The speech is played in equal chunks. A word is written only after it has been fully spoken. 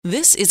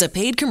This is a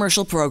paid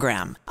commercial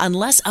program.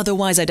 Unless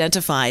otherwise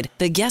identified,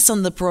 the guests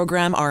on the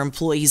program are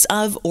employees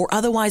of or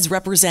otherwise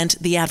represent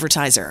the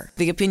advertiser.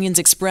 The opinions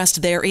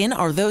expressed therein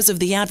are those of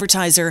the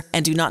advertiser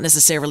and do not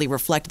necessarily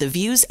reflect the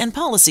views and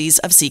policies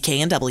of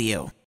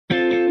CKNW.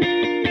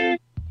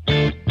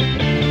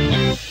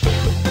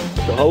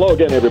 Hello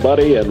again,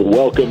 everybody, and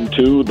welcome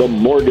to The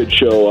Mortgage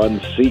Show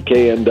on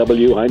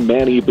CKNW. I'm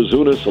Manny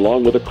Bazunas,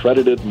 along with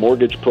accredited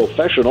mortgage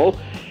professional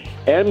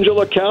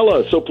Angela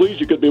Calla. So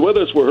pleased you could be with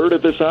us. We're heard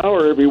at this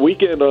hour every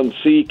weekend on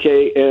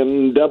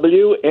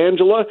CKNW.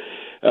 Angela,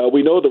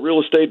 we know the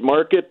real estate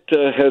market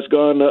has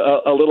gone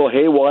a little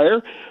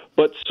haywire,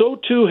 but so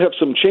too have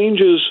some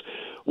changes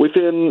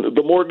within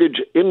the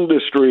mortgage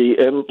industry.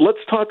 And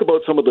let's talk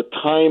about some of the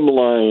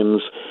timelines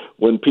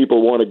when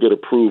people want to get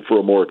approved for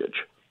a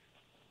mortgage.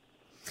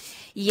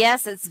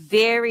 Yes, it's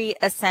very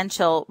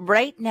essential.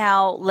 Right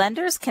now,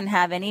 lenders can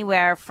have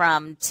anywhere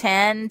from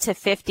 10 to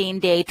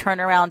 15-day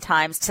turnaround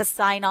times to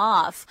sign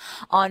off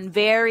on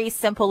very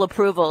simple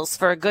approvals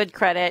for good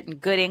credit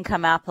and good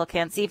income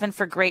applicants, even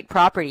for great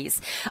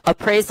properties.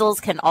 Appraisals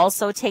can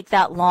also take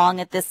that long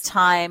at this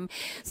time.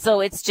 So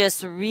it's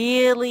just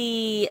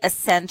really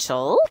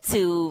essential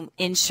to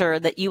ensure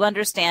that you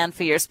understand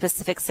for your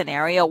specific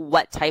scenario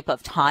what type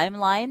of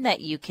timeline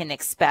that you can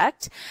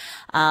expect,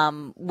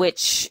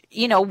 which,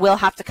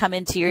 will have to come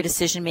into your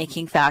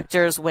decision-making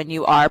factors when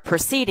you are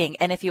proceeding.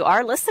 And if you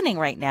are listening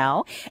right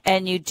now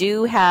and you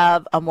do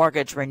have a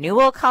mortgage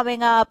renewal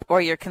coming up, or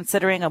you're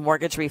considering a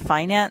mortgage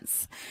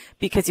refinance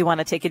because you want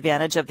to take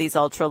advantage of these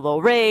ultra-low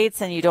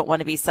rates and you don't want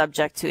to be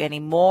subject to any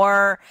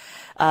more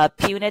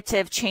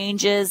punitive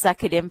changes that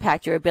could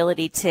impact your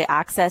ability to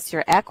access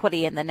your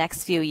equity in the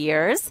next few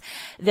years,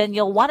 then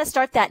you'll want to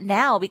start that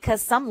now,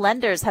 because some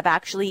lenders have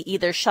actually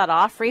either shut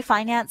off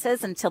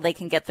refinances until they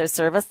can get their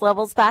service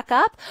levels back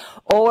up,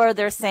 or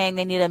they're saying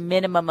they need a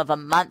minimum of a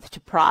month to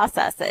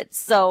process it.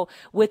 So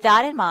with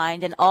that in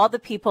mind, and all the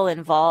people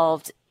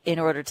involved in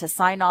order to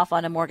sign off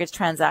on a mortgage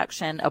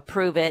transaction,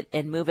 approve it,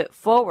 and move it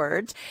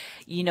forward,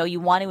 you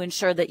want to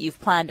ensure that you've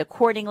planned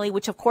accordingly,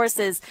 which of course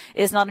is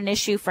not an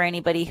issue for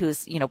anybody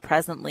who's,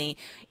 presently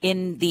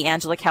in the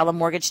Angela Calla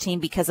mortgage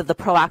team, because of the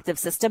proactive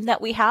system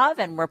that we have,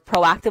 and we're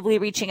proactively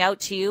reaching out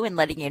to you and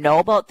letting you know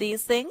about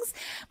these things.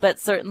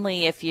 But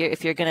certainly if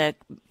you're going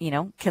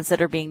to,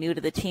 consider being new to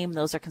the team,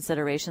 those are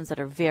considerations that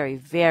are very,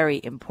 very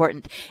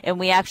important. And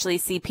we actually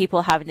see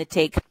people having to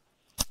take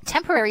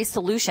temporary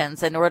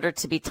solutions in order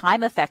to be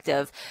time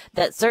effective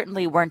that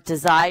certainly weren't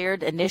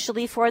desired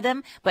initially for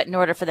them, but in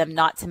order for them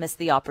not to miss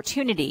the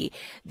opportunity,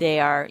 they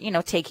are,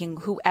 taking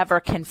whoever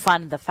can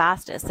fund the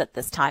fastest at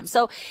this time.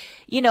 So,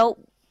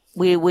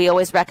 we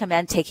always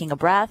recommend taking a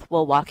breath.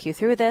 We'll walk you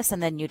through this,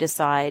 and then you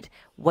decide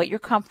what you're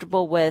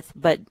comfortable with,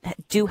 but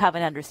do have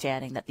an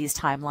understanding that these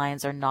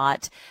timelines are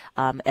not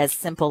as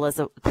simple as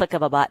a click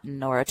of a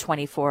button or a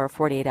 24 or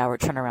 48-hour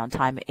turnaround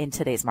time in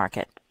today's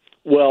market.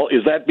 Well,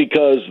 is that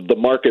because the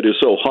market is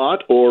so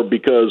hot, or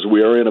because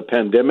we are in a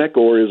pandemic,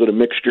 or is it a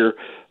mixture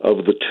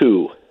of the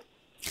two?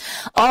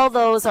 All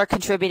those are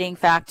contributing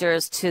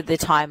factors to the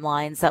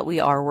timelines that we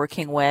are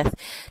working with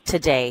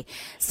today.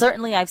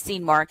 Certainly, I've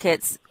seen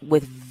markets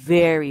with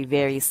very,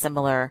 very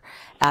similar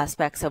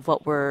aspects of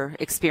what we're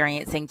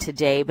experiencing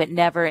today, but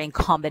never in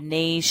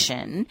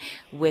combination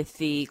with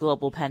the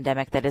global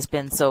pandemic that has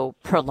been so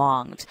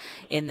prolonged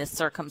in this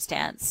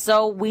circumstance.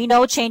 So we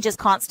know change is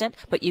constant,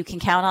 but you can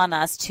count on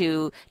us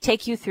to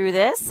take you through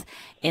this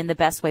in the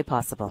best way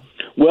possible.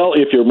 Well,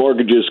 if your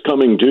mortgage is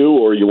coming due,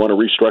 or you want to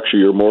restructure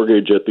your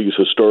mortgage at these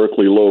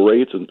historically low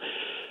rates and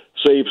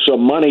save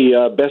some money,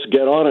 best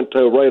get on it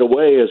right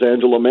away. As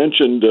Angela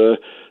mentioned,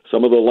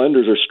 some of the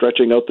lenders are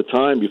stretching out the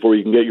time before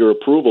you can get your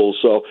approval.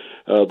 So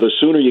the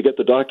sooner you get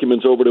the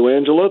documents over to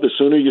Angela, the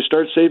sooner you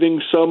start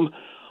saving some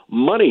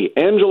money.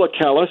 Angela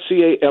Calla,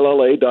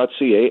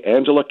 CALLA.ca,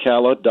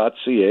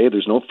 angelacalla.ca.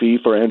 There's no fee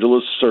for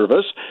Angela's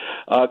service.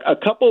 A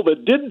couple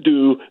that did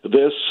do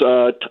this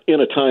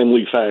in a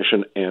timely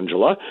fashion,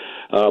 Angela,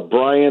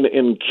 Brian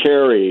and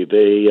Carrie,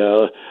 they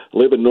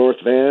live in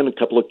North Van, a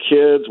couple of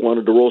kids,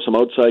 wanted to roll some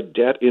outside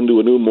debt into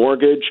a new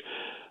mortgage.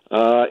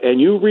 And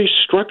you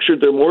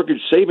restructured their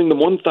mortgage, saving them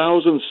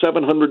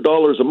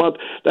 $1,700 a month.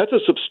 That's a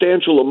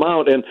substantial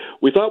amount, and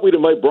we thought we'd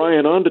invite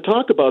Brian on to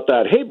talk about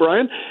that. Hey,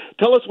 Brian,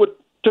 tell us what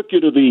took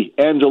you to the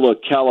Angela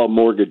Calla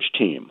mortgage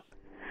team.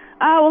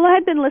 Well, I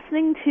had been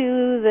listening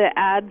to the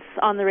ads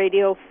on the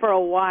radio for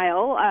a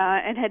while,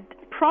 and had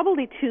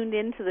probably tuned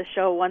into the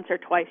show once or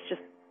twice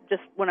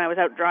just when I was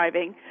out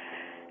driving,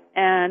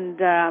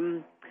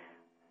 and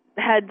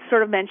had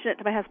sort of mentioned it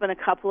to my husband a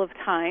couple of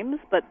times.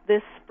 But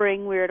this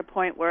spring we were at a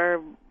point where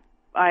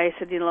I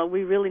said,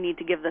 we really need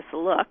to give this a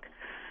look,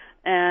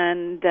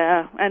 and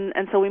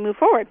so we moved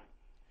forward.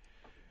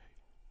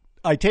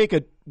 I take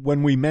it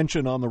when we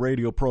mention on the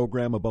radio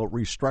program about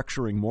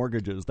restructuring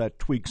mortgages, that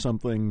tweaks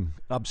something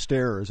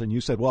upstairs, and you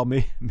said, well,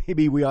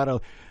 maybe we ought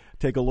to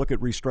take a look at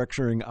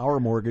restructuring our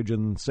mortgage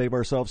and save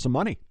ourselves some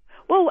money.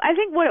 Well, I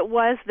think what it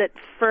was that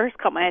first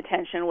caught my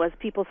attention was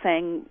people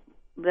saying,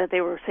 that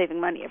they were saving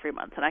money every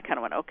month, and I kind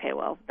of went, okay,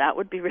 well, that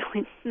would be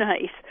really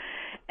nice.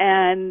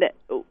 And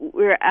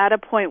we were at a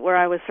point where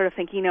I was sort of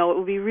thinking, it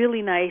would be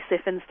really nice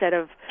if instead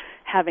of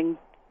having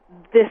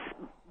this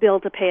bill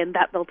to pay and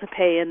that bill to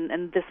pay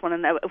and this one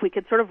and that, if we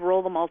could sort of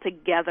roll them all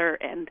together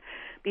and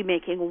be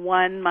making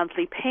one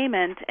monthly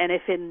payment, and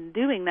if in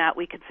doing that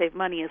we could save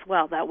money as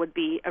well, that would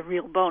be a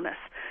real bonus.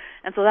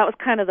 And so that was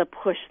kind of the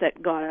push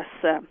that got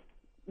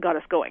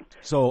us going.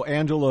 So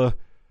Angela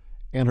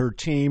and her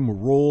team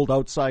rolled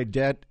outside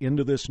debt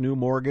into this new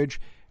mortgage,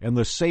 and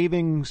the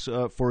savings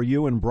for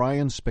you and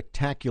Brian,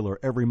 spectacular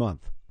every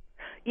month.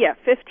 Yeah,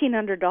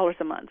 $1,500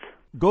 a month.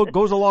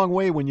 Goes a long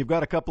way when you've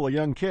got a couple of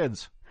young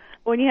kids.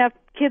 When you have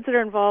kids that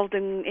are involved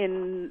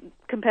in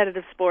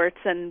competitive sports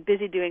and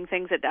busy doing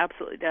things, it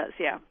absolutely does,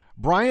 yeah.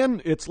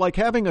 Brian, it's like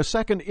having a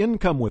second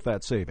income with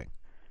that saving.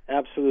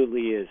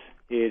 Absolutely is.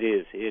 It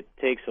is. It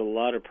takes a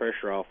lot of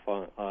pressure off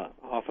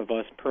of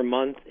us per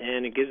month,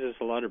 and it gives us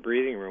a lot of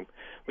breathing room,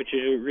 which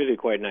is really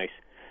quite nice.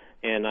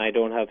 And I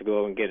don't have to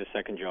go and get a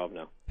second job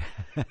now.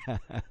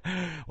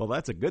 Well,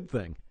 that's a good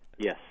thing.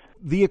 Yes.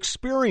 The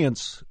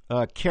experience,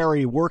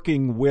 Carrie,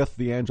 working with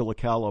the Angela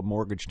Calla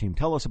mortgage team,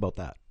 tell us about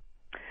that.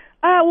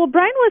 Well,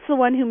 Brian was the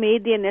one who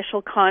made the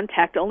initial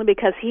contact, only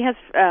because he has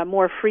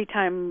more free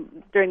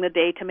time during the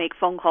day to make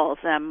phone calls.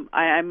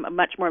 I'm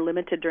much more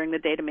limited during the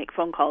day to make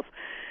phone calls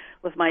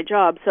with my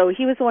job. So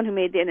he was the one who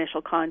made the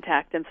initial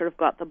contact and sort of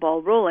got the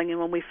ball rolling. And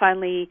when we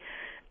finally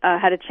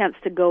had a chance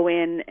to go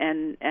in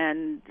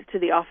and to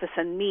the office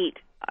and meet,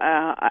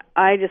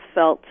 I just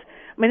felt,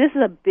 this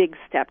is a big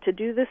step to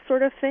do this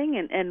sort of thing,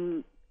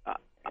 and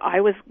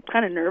I was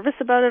kind of nervous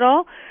about it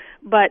all,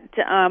 but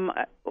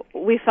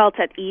we felt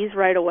at ease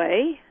right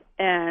away,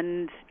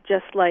 and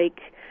just like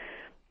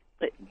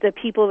the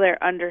people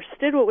there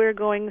understood what we were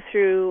going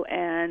through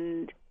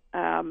and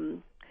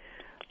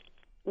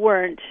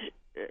weren't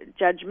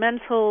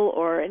judgmental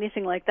or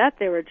anything like that.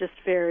 They were just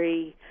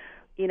very,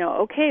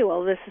 okay,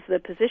 well, this is the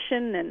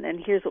position,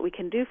 and here's what we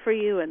can do for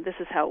you, and this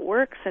is how it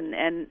works,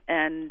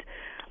 and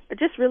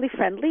just really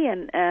friendly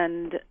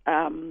and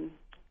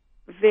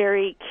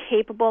very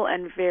capable,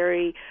 and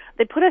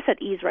they put us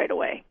at ease right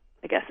away,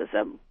 I guess is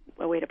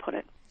a way to put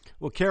it.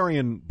 Well, Carrie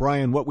and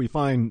Brian, what we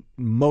find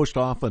most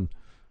often,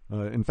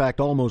 in fact,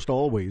 almost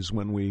always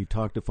when we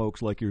talk to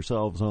folks like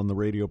yourselves on the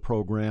radio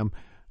program,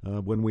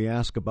 when we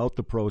ask about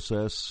the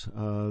process,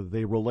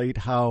 they relate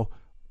how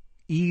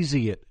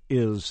easy it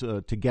is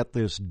to get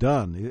this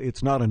done.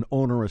 It's not an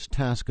onerous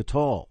task at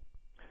all.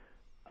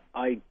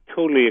 I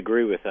totally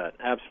agree with that.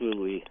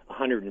 Absolutely,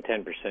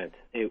 110%.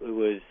 It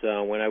was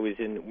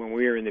when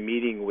we were in the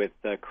meeting with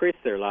Chris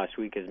there last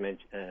week, as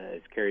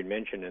Carrie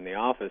mentioned in the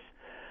office.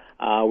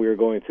 We were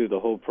going through the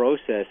whole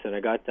process, and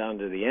I got down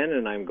to the end,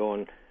 and I'm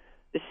going,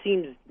 this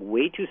seems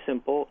way too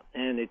simple,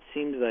 and it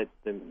seems that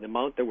the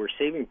amount that we're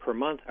saving per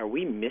month, are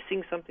we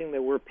missing something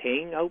that we're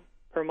paying out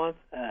per month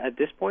at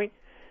this point?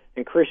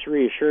 And Chris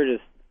reassured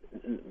us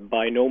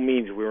by no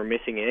means we were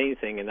missing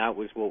anything, and that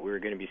was what we were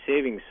going to be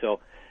saving. So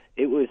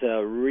it was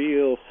a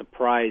real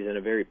surprise, and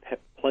a very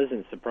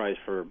pleasant surprise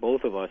for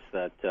both of us,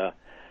 that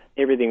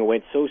everything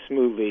went so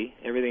smoothly,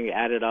 everything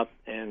added up,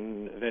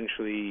 and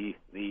eventually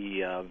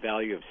the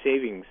value of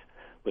savings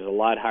was a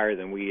lot higher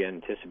than we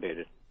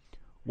anticipated.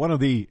 One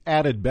of the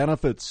added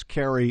benefits,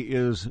 Carrie,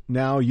 is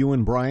now you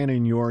and Brian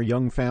and your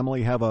young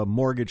family have a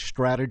mortgage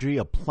strategy,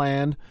 a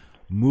plan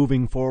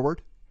moving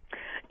forward?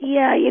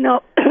 Yeah,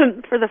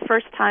 for the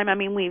first time,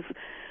 we've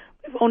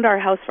owned our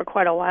house for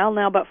quite a while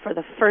now, but for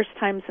the first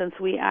time since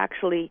we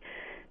actually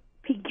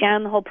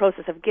began the whole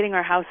process of getting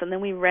our house, and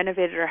then we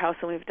renovated our house,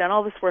 and we've done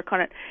all this work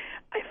on it,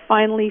 I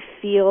finally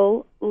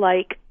feel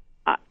like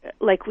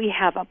we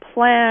have a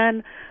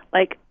plan,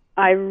 like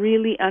I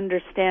really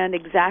understand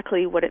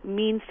exactly what it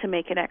means to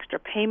make an extra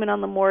payment on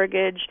the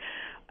mortgage,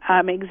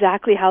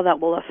 exactly how that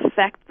will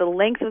affect the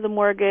length of the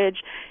mortgage.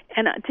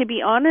 And to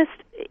be honest,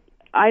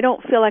 I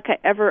don't feel like I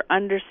ever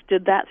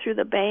understood that through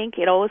the bank.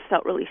 It always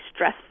felt really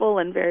stressful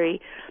and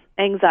very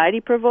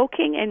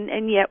anxiety-provoking.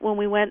 And yet when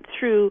we went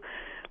through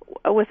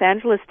with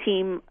Angela's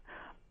team,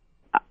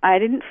 I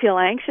didn't feel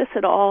anxious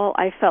at all.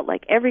 I felt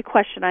like every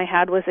question I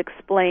had was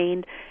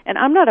explained. And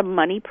I'm not a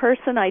money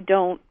person. I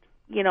don't,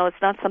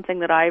 it's not something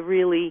that I'm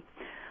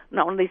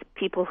not one of these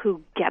people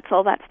who gets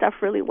all that stuff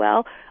really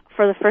well.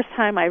 For the first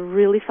time, I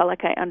really felt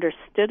like I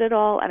understood it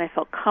all, and I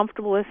felt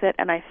comfortable with it,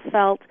 and I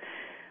felt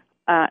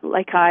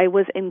like I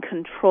was in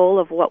control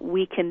of what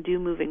we can do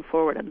moving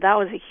forward. And that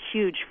was a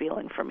huge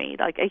feeling for me,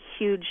 like a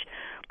huge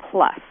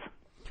plus.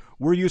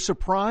 Were you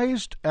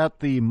surprised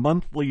at the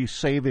monthly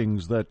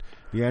savings that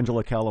the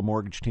Angela Calla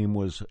mortgage team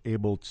was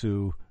able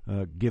to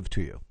give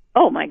to you?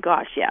 Oh, my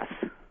gosh, yes.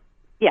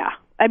 Yeah.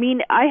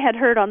 I had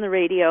heard on the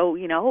radio,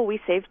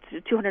 we saved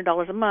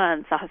 $200 a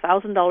month,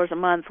 $1,000 a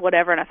month,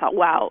 whatever, and I thought,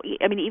 wow,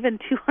 even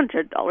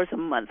 $200 a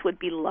month would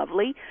be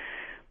lovely.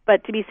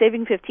 But to be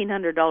saving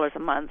 $1,500 a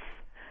month,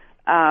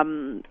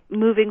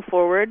 moving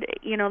forward,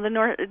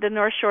 the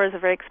North Shore is a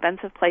very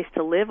expensive place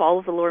to live. All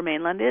of the Lower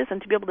Mainland is,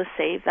 and to be able to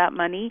save that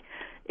money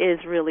is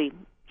really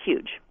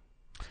huge.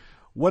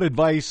 What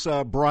advice,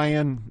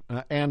 Brian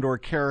and or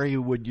Carrie,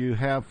 would you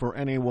have for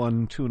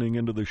anyone tuning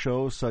into the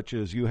show, such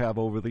as you have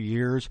over the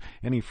years?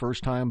 Any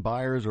first-time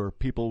buyers or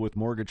people with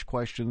mortgage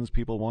questions,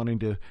 people wanting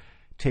to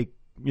take,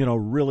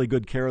 really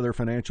good care of their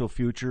financial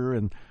future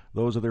and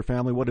those of their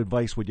family? What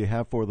advice would you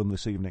have for them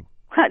this evening?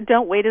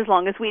 Don't wait as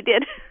long as we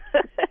did.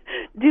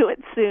 Do it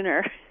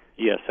sooner.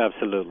 Yes,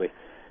 absolutely.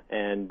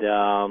 And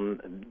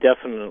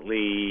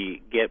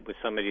definitely get with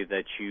somebody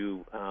that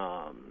you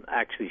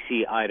actually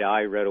see eye to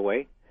eye right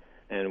away.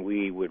 And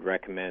we would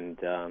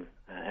recommend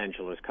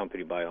Angela's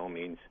company by all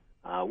means.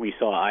 We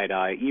saw eye to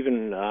eye.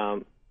 Even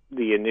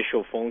the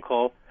initial phone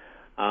call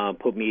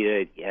put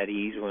me at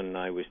ease when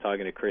I was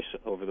talking to Chris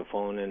over the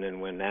phone, and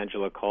then when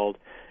Angela called,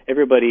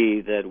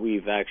 everybody that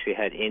we've actually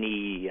had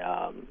any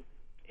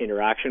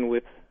interaction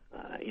with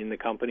in the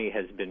company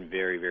has been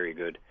very, very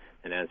good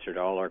and answered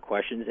all our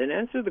questions, and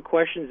answered the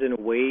questions in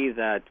a way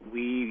that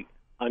we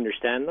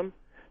understand them,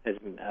 as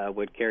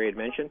what Carrie had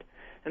mentioned.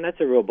 And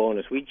that's a real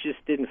bonus. We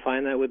just didn't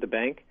find that with the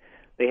bank.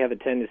 They have a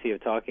tendency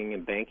of talking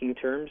in banking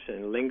terms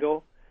and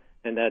lingo,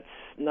 and that's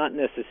not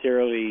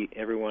necessarily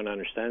everyone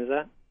understands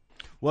that.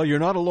 Well, you're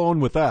not alone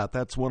with that.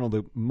 That's one of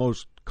the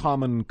most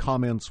common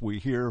comments we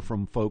hear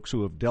from folks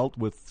who have dealt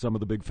with some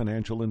of the big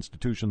financial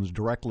institutions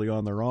directly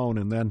on their own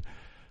and then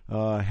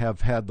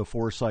have had the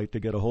foresight to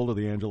get a hold of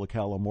the Angela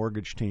Calla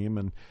mortgage team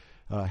and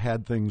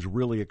had things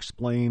really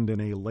explained in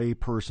a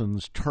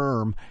layperson's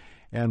term.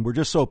 And we're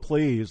just so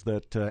pleased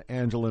that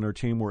Angela and her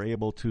team were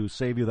able to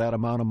save you that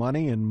amount of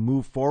money and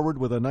move forward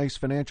with a nice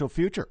financial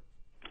future.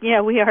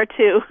 Yeah, we are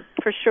too,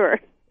 for sure.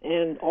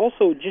 And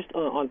also, just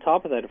on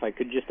top of that, if I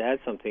could just add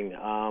something,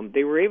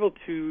 they were able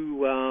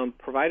to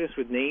provide us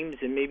with names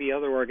and maybe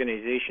other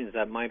organizations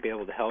that might be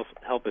able to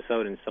help us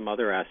out in some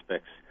other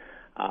aspects,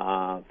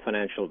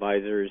 financial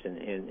advisors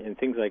and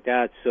things like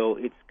that. So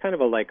it's kind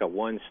of like a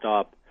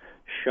one-stop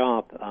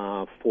shop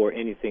for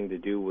anything to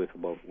do with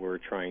what we're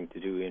trying to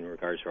do in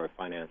regards to our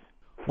finance.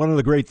 One of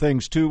the great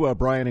things, too,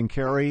 Brian and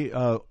Carrie,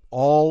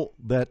 all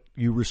that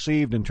you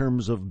received in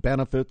terms of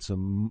benefits, a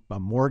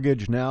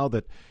mortgage now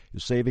that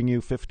is saving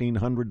you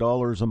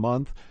 $1,500 a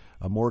month,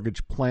 a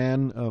mortgage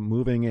plan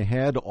moving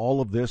ahead,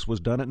 all of this was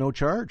done at no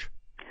charge.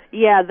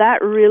 Yeah,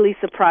 that really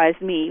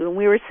surprised me. When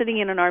we were sitting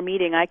in our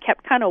meeting, I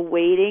kept kind of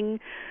waiting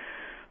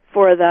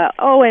for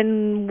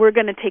and we're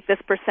going to take this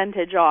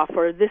percentage off,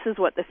 or this is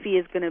what the fee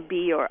is going to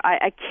be, or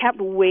I kept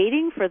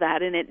waiting for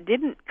that, and it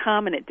didn't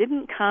come, and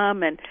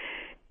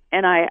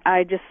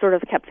I just sort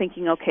of kept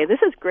thinking, okay, this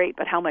is great,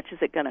 but how much is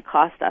it going to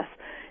cost us?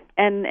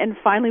 And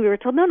finally we were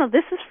told, no,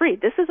 this is free.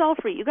 This is all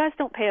free. You guys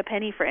don't pay a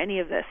penny for any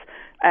of this.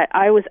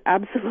 I was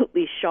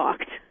absolutely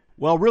shocked.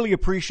 Well, really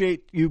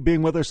appreciate you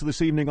being with us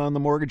this evening on The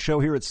Mortgage Show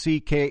here at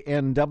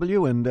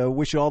CKNW, and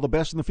wish you all the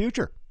best in the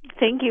future.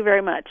 Thank you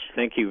very much.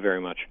 Thank you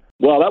very much.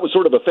 Well, that was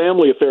sort of a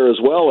family affair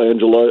as well,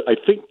 Angela. I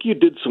think you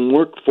did some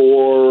work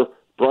for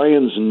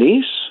Brian's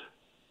niece.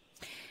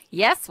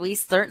 Yes, we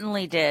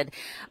certainly did.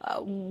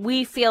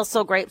 We feel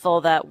so grateful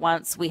that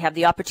once we have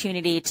the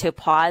opportunity to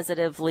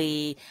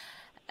positively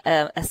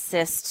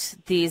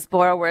assist these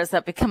borrowers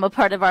that become a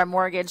part of our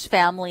mortgage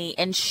family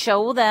and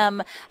show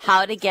them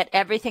how to get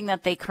everything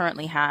that they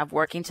currently have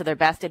working to their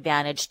best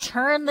advantage,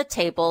 turn the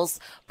tables,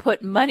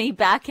 put money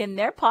back in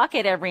their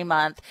pocket every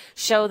month,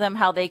 show them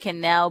how they can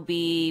now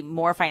be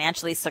more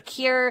financially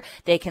secure.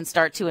 They can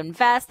start to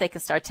invest. They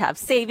can start to have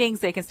savings.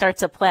 They can start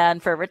to plan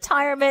for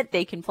retirement.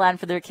 They can plan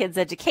for their kids'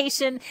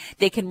 education.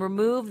 They can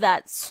remove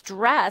that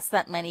stress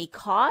that money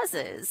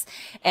causes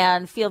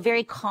and feel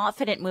very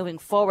confident moving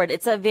forward.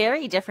 It's a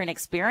very different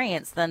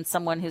experience than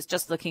someone who's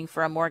just looking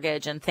for a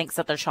mortgage and thinks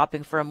that they're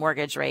shopping for a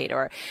mortgage rate,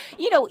 or,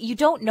 you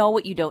don't know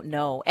what you don't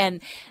know. And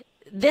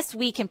this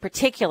week in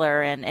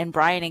particular, and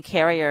Brian and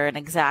Carrie are an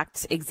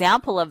exact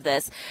example of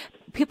this,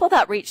 people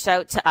that reached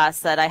out to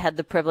us that I had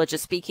the privilege of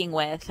speaking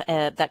with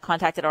that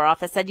contacted our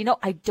office said,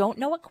 I don't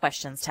know what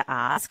questions to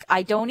ask.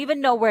 I don't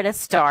even know where to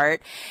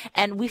start.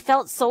 And we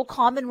felt so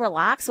calm and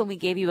relaxed when we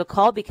gave you a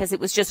call, because it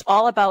was just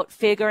all about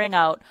figuring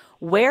out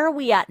where are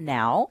we at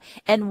now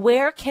and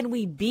where can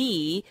we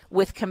be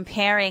with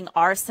comparing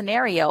our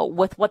scenario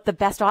with what the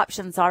best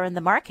options are in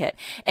the market.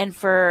 And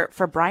for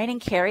Brian and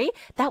Carrie,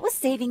 that was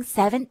saving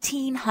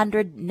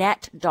 $1,700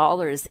 net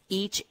dollars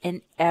each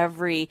and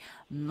every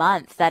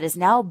month. That is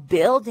now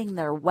building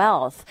their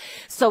wealth.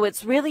 So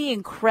it's really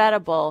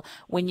incredible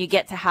when you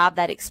get to have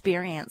that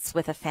experience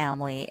with a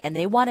family, and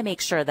they want to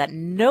make sure that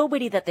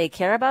nobody that they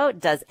care about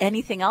does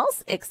anything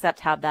else except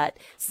have that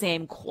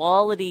same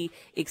quality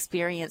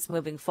experience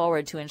moving forward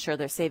to ensure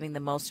they're saving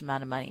the most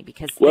amount of money,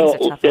 because well,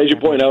 things are tough. As you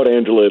point out,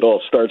 Angela, it all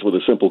starts with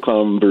a simple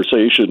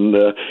conversation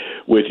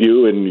with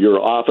you in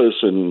your office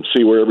and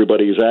see where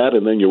everybody's at,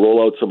 and then you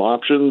roll out some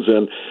options.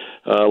 And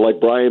like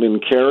Brian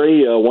and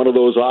Carrie, one of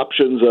those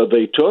options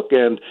they took,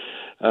 and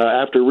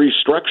after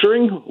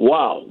restructuring,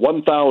 wow,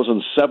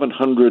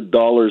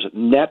 $1,700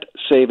 net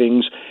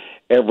savings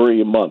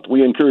every month.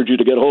 We encourage you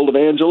to get hold of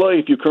Angela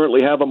if you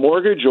currently have a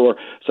mortgage or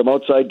some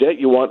outside debt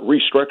you want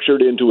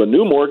restructured into a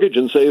new mortgage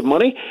and save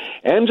money.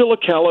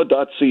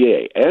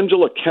 AngelaCalla.ca.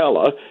 Angela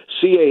Calla,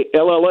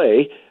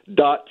 CALLA.ca.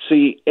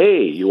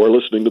 You are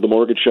listening to The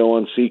Mortgage Show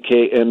on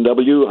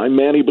CKNW. I'm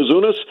Manny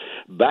Bazunas.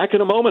 Back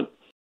in a moment.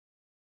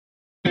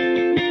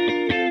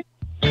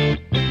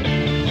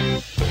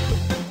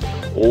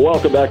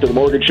 Welcome back to The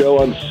Mortgage Show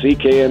on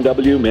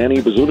CKNW. Manny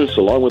Bazunas,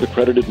 along with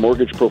accredited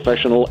mortgage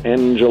professional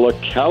Angela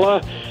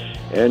Calla.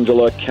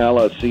 Angela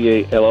Calla,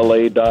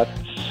 CALLA.ca.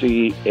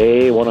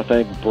 I want to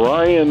thank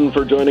Brian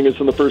for joining us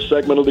in the first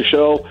segment of the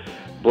show.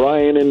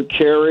 Brian and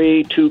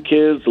Carrie, 2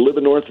 kids, live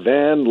in North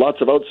Van, lots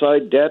of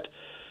outside debt.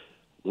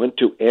 Went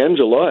to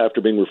Angela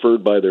after being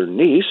referred by their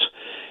niece.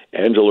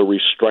 Angela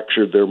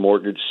restructured their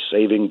mortgage,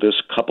 saving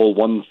this couple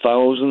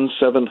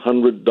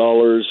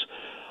 $1,700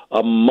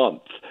 a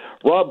month.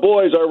 Rob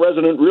Boies, our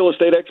resident real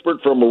estate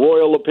expert from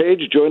Royal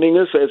LePage, joining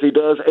us as he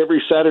does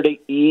every Saturday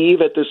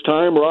eve at this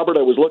time. Robert,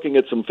 I was looking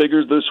at some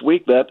figures this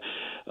week that,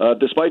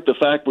 despite the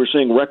fact we're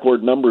seeing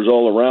record numbers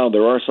all around,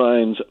 there are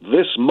signs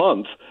this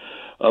month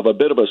of a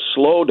bit of a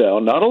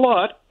slowdown. Not a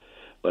lot,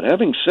 but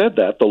having said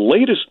that, the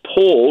latest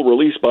poll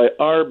released by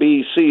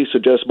RBC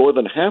suggests more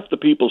than half the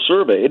people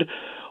surveyed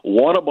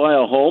want to buy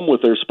a home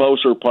with their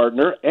spouse or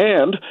partner,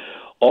 and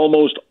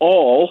almost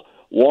all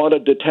want a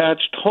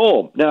detached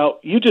home. Now,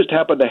 you just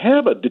happen to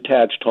have a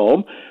detached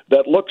home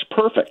that looks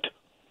perfect.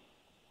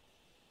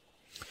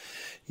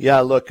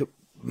 Yeah, look,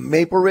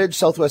 Maple Ridge,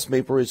 Southwest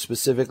Maple Ridge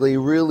specifically,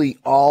 really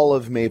all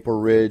of Maple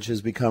Ridge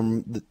has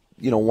become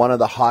one of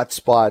the hot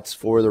spots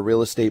for the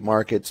real estate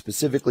market,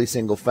 specifically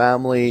single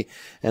family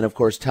and, of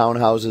course,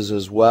 townhouses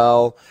as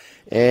well.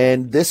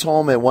 And this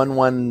home at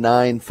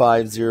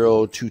 11950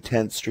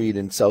 210th Street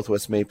in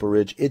Southwest Maple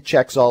Ridge, it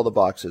checks all the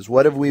boxes.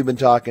 What have we been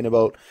talking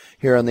about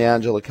here on the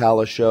Angela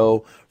Calla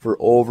Show for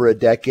over a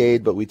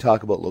decade? But we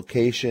talk about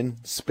location,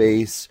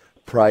 space,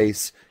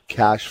 price,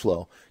 cash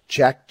flow.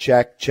 Check,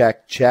 check,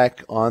 check,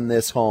 check on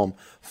this home.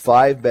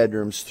 5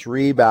 bedrooms,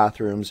 3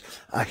 bathrooms,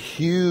 a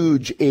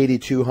huge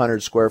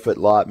 8,200 square foot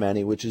lot,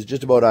 Manny, which is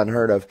just about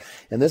unheard of.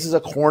 And this is a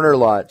corner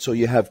lot, so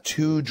you have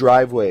 2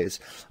 driveways.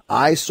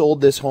 I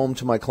sold this home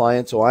to my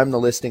client, so I'm the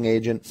listing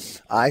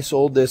agent. I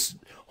sold this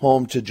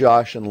home to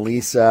Josh and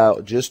Lisa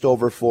just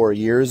over 4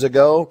 years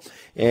ago,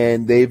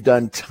 and they've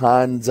done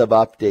tons of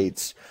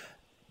updates.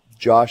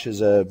 Josh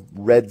is a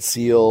Red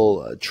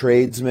Seal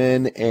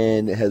tradesman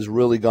and has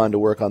really gone to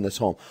work on this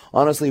home.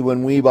 Honestly,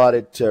 when we bought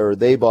it, or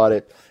they bought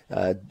it,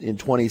 in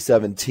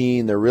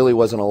 2017, there really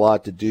wasn't a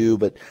lot to do,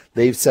 but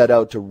they've set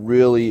out to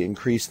really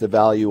increase the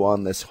value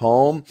on this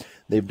home.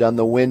 They've done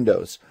the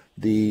windows.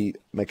 The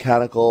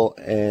mechanical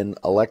and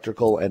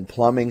electrical and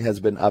plumbing has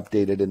been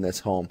updated in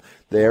this home.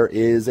 There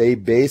is a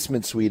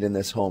basement suite in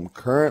this home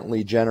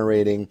currently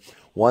generating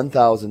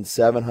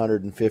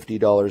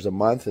 $1,750 a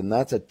month, and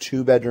that's a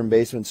 2-bedroom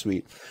basement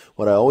suite.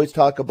 What I always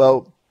talk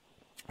about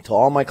to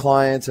all my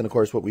clients, and of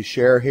course what we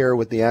share here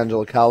with the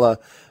Angela Calla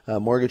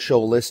Mortgage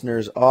Show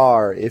listeners,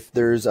 are if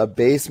there's a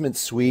basement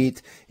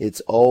suite, it's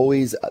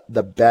always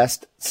the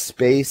best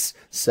space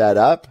set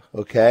up,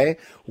 okay,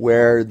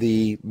 where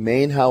the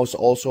main house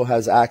also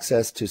has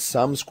access to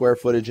some square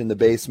footage in the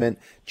basement.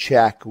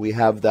 Check, we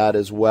have that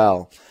as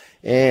well.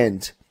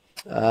 And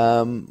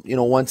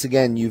once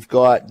again, you've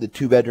got the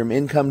 2-bedroom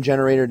income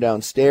generator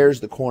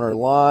downstairs, the corner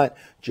lot.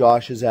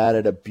 Josh has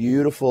added a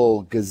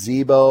beautiful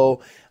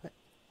gazebo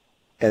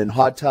and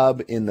hot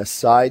tub in the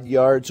side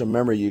yard. So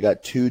remember, you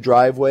got 2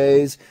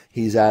 driveways.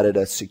 He's added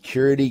a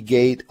security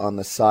gate on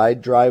the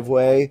side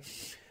driveway.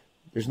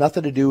 There's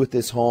nothing to do with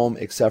this home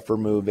except for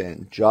move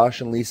in. Josh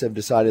and Lisa have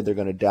decided they're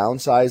going to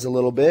downsize a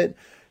little bit,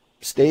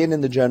 staying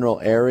in the general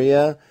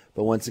area.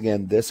 But once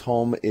again, this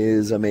home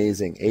is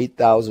amazing.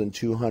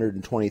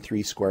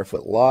 8,223 square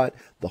foot lot.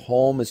 The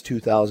home is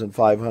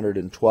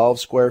 2,512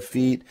 square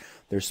feet.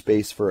 There's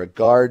space for a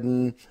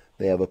garden.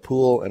 They have a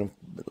pool and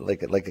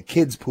like a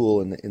kid's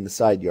pool in the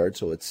side yard,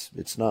 so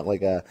it's not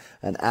like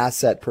an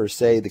asset per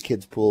se. The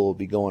kid's pool will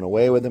be going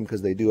away with them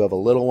because they do have a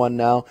little one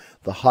now.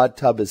 The hot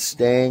tub is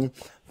staying.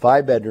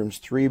 5 bedrooms,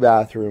 3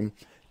 bathroom,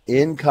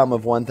 income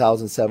of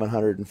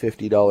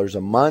 $1,750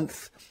 a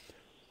month.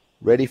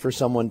 Ready for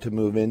someone to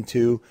move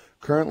into.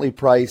 Currently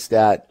priced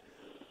at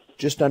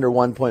just under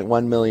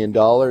 $1.1 million.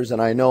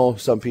 And I know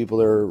some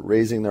people are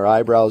raising their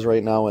eyebrows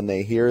right now when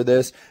they hear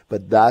this,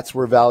 but that's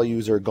where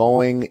values are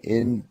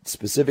going,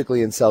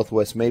 specifically in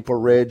Southwest Maple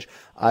Ridge.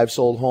 I've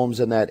sold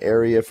homes in that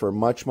area for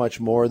much, much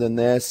more than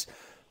this.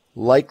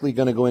 Likely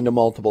going to go into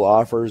multiple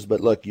offers, but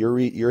look,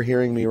 you're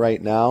hearing me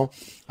right now.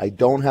 I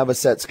don't have a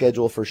set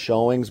schedule for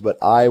showings, but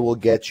I will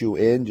get you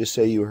in. Just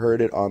say you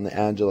heard it on the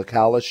Angela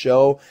Calla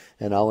Show,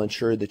 and I'll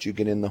ensure that you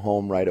get in the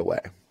home right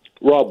away.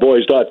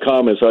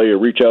 RobBoies.com is how you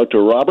reach out to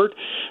Robert,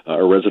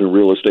 our resident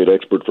real estate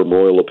expert from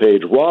Royal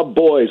LePage. Rob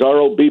Boies,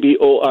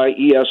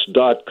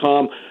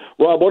 ROBBOIES.com.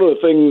 Rob, one of the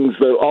things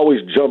that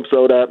always jumps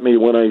out at me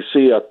when I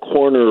see a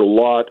corner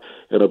lot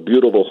and a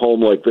beautiful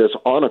home like this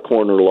on a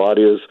corner lot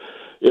is,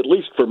 at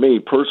least for me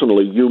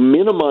personally, you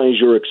minimize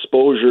your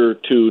exposure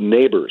to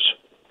neighbors.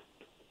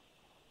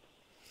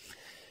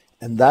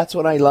 And that's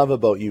what I love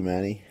about you,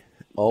 Manny.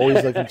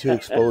 Always looking to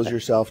expose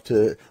yourself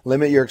to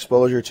limit your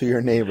exposure to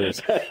your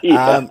neighbors.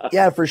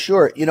 Yeah, for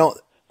sure. You know,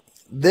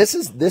 this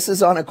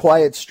is on a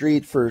quiet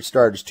street for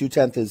starters.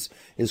 210th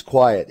is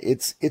quiet.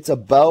 It's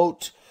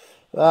about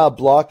a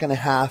block and a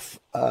half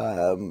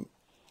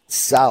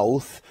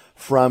south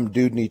from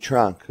Dewdney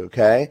Trunk.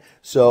 Okay,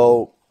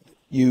 so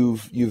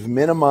you've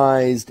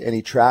minimized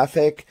any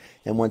traffic,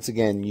 and once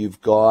again,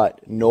 you've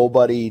got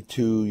nobody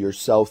to your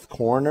south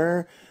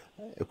corner.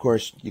 Of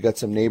course, you got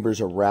some neighbors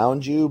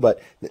around you,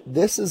 but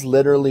this is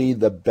literally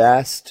the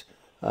best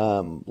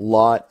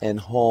lot and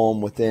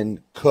home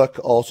within Cook.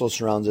 Also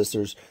surrounds us.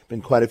 There's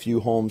been quite a few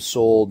homes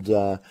sold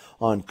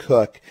on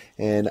Cook,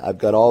 and I've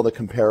got all the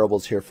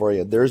comparables here for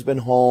you. There's been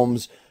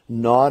homes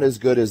not as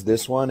good as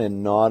this one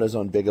and not as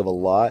on big of a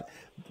lot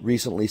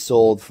recently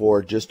sold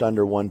for just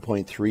under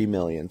 1.3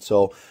 million.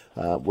 So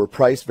we're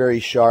priced very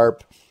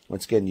sharp.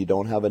 Once again, you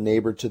don't have a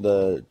neighbor to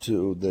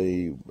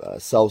the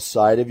south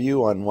side of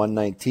you on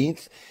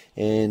 119th,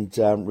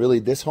 and really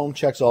this home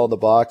checks all the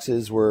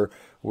boxes. We're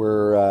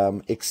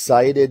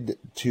excited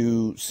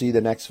to see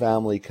the next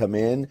family come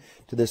in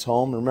to this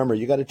home. Remember,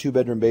 you got a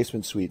 2-bedroom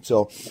basement suite.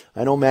 So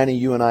I know, Manny,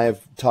 you and I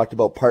have talked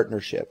about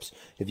partnerships.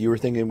 If you were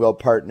thinking about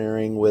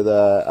partnering with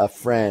a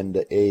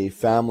friend, a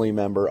family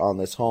member on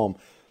this home,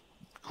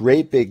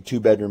 great big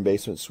 2-bedroom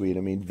basement suite. I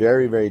mean,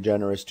 very, very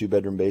generous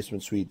 2-bedroom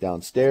basement suite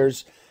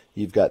downstairs.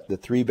 You've got the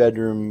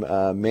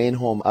 3-bedroom main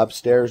home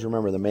upstairs.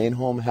 Remember, the main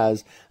home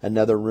has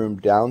another room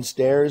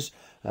downstairs.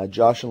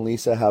 Josh and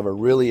Lisa have a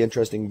really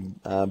interesting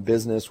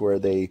business where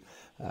they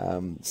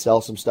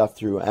sell some stuff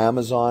through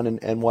Amazon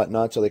and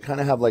whatnot. So they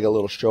kind of have like a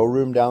little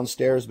showroom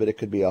downstairs, but it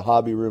could be a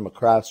hobby room, a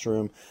crafts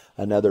room,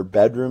 another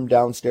bedroom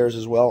downstairs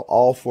as well,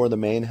 all for the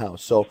main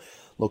house. So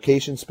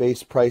location,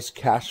 space, price,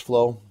 cash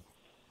flow,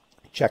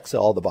 checks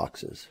all the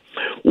boxes.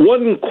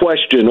 One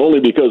question,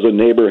 only because a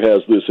neighbor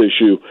has this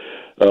issue.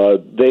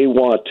 They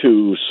want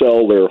to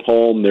sell their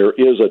home. There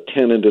is a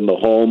tenant in the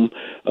home,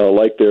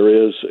 like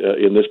there is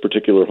in this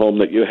particular home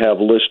that you have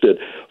listed.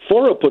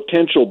 For a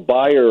potential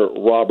buyer,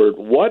 Robert,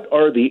 what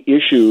are the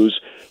issues,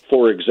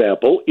 for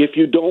example, if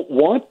you don't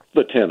want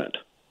the tenant?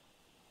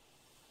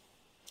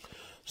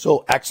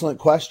 So, excellent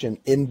question.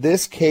 In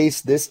this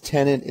case, this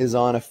tenant is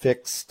on a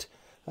fixed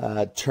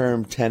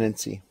term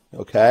tenancy,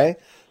 okay?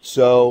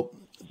 So,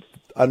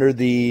 under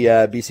the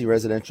BC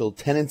Residential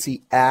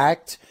Tenancy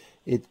Act,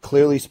 it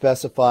clearly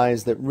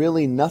specifies that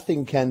really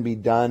nothing can be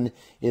done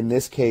in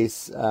this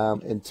case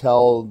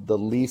until the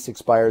lease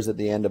expires at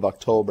the end of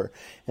October.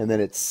 And then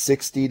it's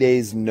 60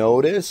 days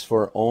notice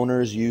for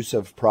owner's use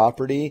of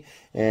property,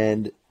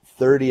 and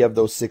 30 of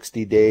those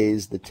 60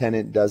 days the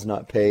tenant does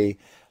not pay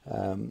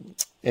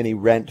any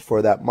rent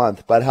for that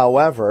month. But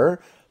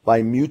however,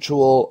 by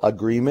mutual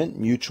agreement,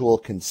 mutual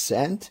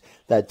consent,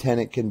 that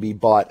tenant can be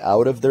bought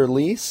out of their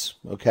lease.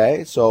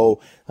 Okay, so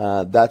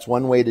that's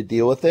one way to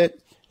deal with it.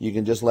 You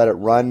can just let it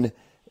run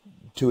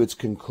to its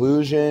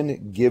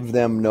conclusion, give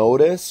them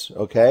notice,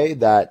 okay,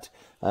 that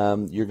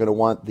you're going to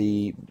want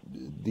the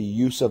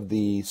use of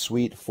the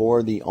suite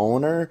for the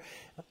owner.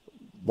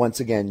 Once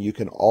again, you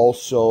can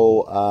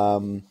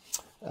also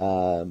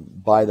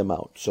buy them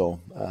out. So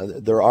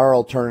there are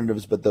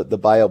alternatives, but the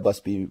buyout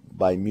must be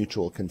by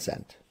mutual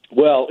consent.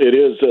 Well, it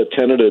is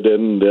tenanted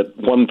in at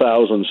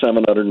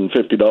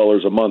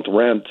 $1,750 a month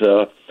rent.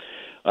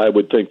 I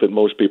would think that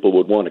most people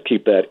would want to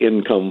keep that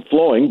income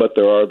flowing, but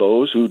there are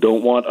those who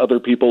don't want other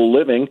people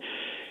living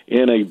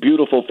in a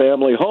beautiful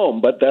family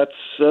home. But that's,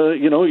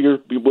 you're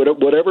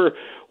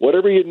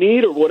whatever you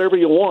need or whatever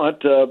you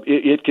want,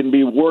 it can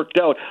be worked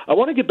out. I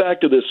want to get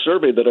back to this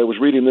survey that I was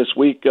reading this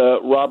week,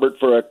 Robert,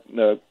 for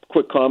a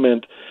quick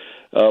comment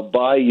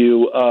by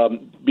you.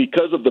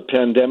 Because of the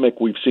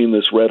pandemic, we've seen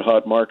this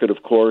red-hot market,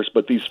 of course,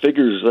 but these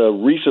figures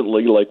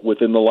recently, like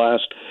within the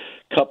last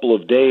couple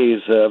of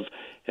days,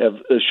 have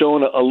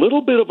shown a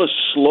little bit of a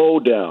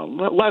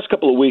slowdown, last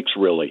couple of weeks,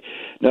 really.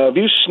 Now, have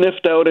you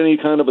sniffed out any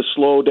kind of a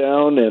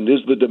slowdown, and is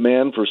the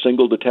demand for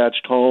single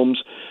detached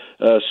homes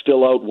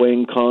still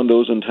outweighing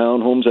condos and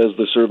townhomes, as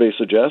the survey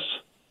suggests?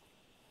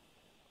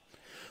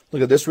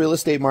 Look, this real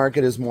estate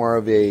market is more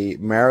of a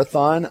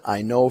marathon.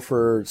 I know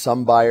for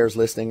some buyers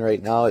listening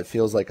right now, it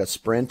feels like a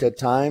sprint at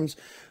times,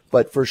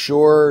 but for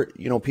sure,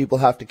 people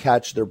have to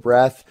catch their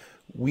breath.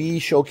 We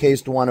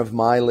showcased one of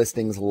my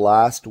listings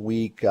last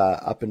week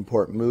up in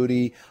Port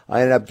Moody. I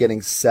ended up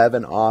getting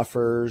 7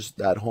 offers.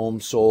 That home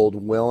sold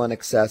well in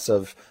excess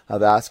of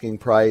asking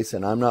price,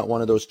 and I'm not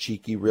one of those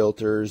cheeky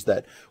realtors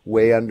that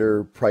way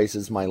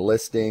underprices my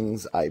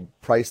listings. I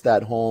priced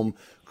that home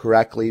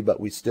correctly, but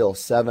we still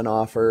 7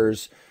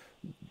 offers,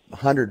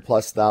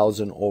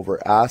 100,000+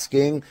 over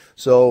asking.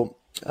 So,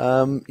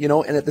 and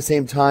at the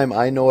same time,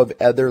 I know of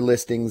other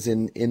listings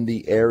in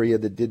the area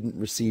that didn't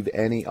receive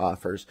any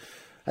offers.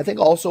 I think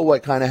also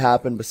what kind of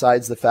happened,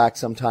 besides the fact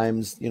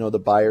sometimes, the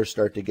buyers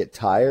start to get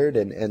tired,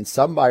 and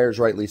some buyers,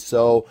 rightly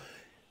so,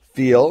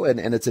 feel,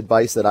 and it's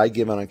advice that I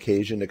give on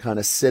occasion, to kind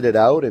of sit it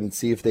out and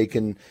see if they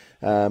can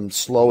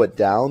slow it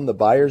down. The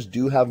buyers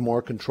do have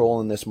more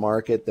control in this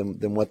market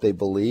than what they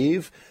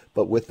believe,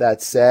 But with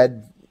that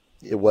said,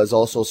 it was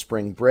also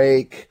spring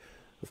break.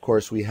 Of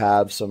course, we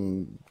have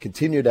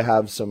continue to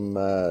have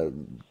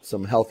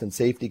some health and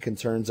safety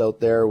concerns out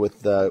there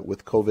with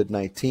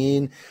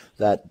COVID-19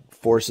 that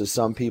forces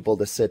some people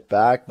to sit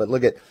back. But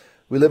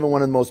we live in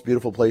one of the most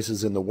beautiful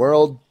places in the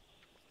world.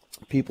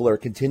 People are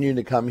continuing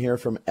to come here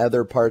from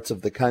other parts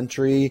of the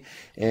country,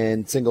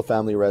 and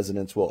single-family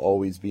residents will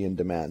always be in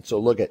demand. So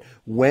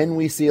when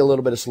we see a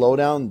little bit of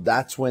slowdown,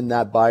 that's when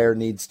that buyer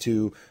needs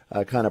to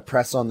kind of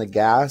press on the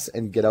gas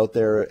and get out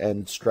there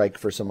and strike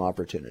for some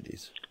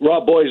opportunities.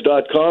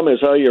 RobBoies.com is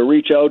how you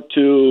reach out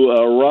to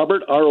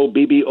Robert,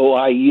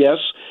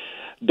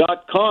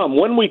 ROBBOIES.com.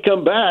 When we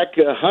come back,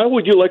 how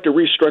would you like to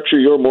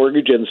restructure your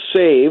mortgage and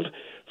save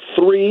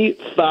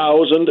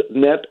 $3,000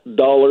 net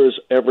dollars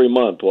every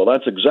month? Well,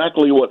 that's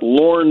exactly what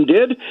Lorne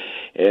did,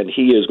 and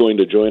he is going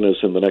to join us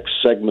in the next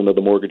segment of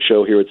the Mortgage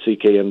Show here at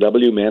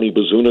CKNW. Manny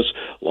Bazunas,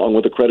 along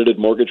with accredited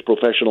mortgage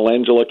professional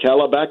Angela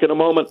Calla. Back in a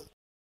moment.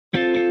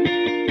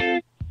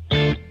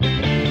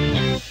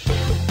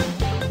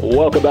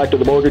 Welcome back to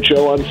the Mortgage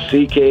Show on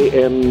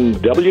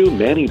CKNW.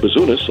 Manny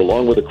Bazunas,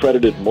 along with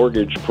accredited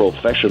mortgage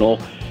professional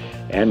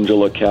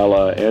Angela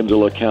Calla,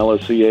 Angela Calla,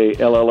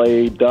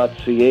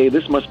 CALLA.ca.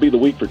 This must be the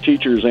week for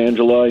teachers,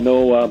 Angela. I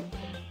know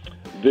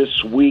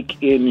this week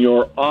in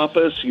your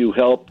office you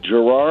helped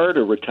Gerard,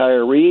 a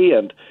retiree,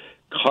 and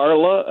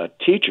Carla, a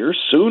teacher,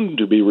 soon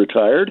to be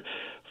retired,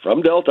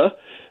 from Delta,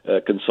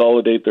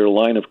 consolidate their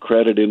line of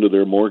credit into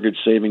their mortgage,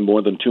 saving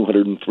more than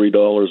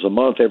 $203 a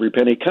month. Every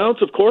penny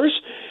counts, of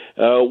course,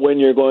 when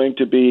you're going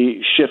to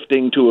be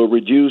shifting to a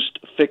reduced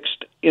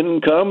fixed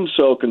income.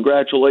 So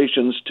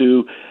congratulations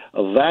to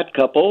that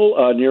couple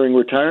nearing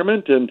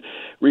retirement and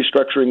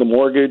restructuring the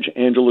mortgage.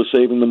 Angela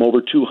saving them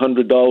over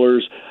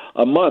 $200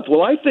 a month.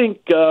 Well, I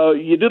think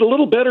you did a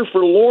little better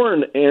for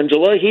Lorne,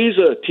 Angela. He's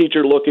a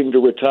teacher looking to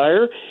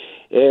retire,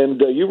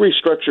 and you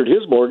restructured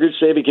his mortgage,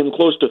 saving him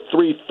close to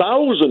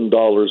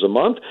 $3,000 a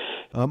month.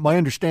 My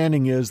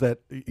understanding is that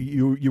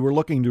you were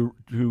looking to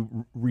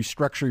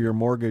restructure your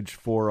mortgage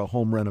for a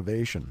home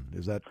renovation.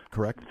 Is that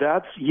correct?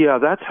 That's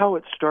how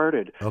it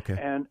started. Okay.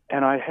 And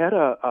I had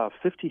a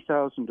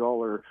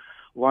 $50,000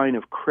 line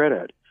of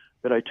credit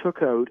that I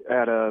took out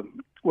at a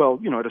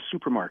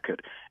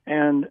supermarket,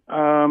 and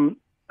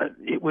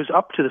it was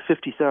up to the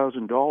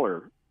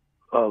 $50,000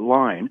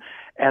 line,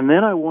 and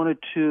then I wanted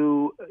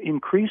to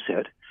increase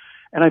it,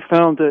 and I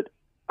found that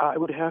I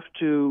would have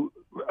to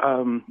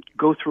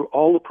go through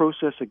all the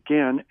process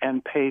again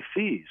and pay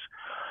fees.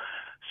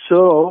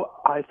 So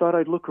I thought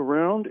I'd look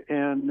around,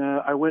 and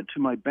I went to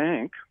my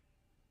bank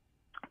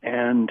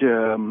and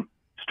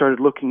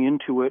started looking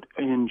into it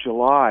in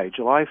July.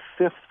 July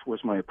 5th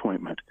was my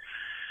appointment,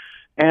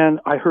 and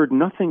I heard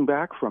nothing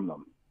back from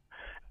them.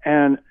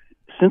 And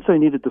since I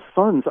needed the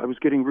funds, I was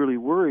getting really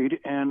worried,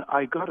 and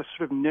I got a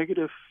sort of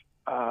negative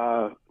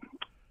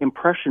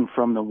impression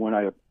from them when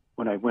I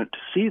went to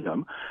see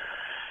them.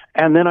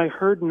 And then I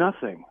heard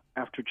nothing.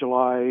 After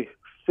July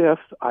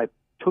 5th, I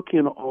took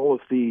in all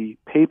of the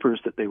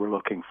papers that they were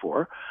looking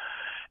for.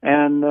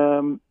 And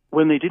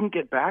when they didn't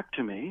get back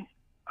to me,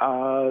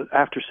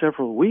 after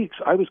several weeks,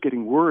 I was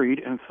getting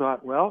worried and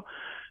thought, well,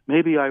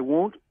 maybe I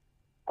won't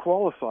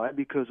qualify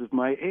because of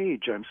my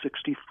age. I'm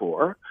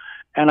 64,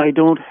 and I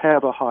don't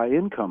have a high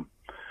income.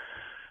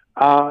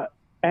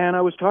 And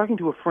I was talking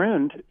to a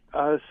friend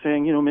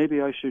saying,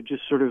 maybe I should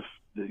just sort of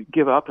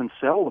give up and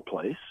sell the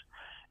place.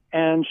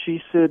 And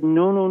she said,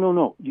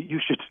 no,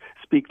 you should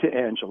speak to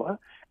Angela.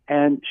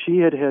 And she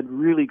had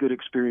really good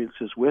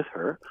experiences with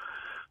her.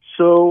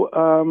 So,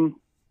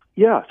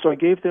 so I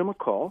gave them a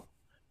call,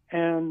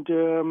 and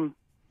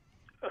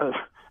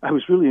I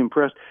was really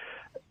impressed.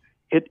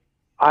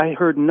 I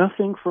heard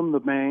nothing from the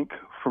bank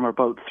from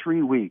about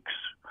 3 weeks.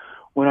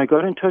 When I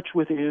got in touch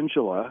with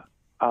Angela,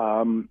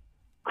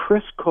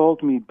 Chris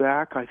called me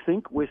back, I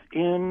think,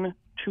 within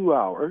 2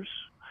 hours.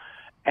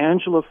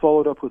 Angela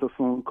followed up with a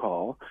phone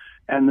call.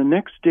 And the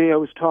next day I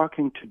was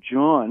talking to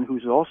John,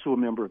 who's also a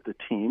member of the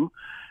team,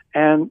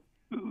 and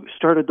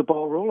started the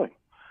ball rolling.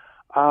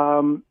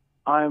 I'm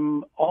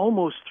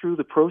almost through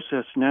the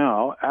process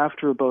now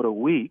after about a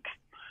week.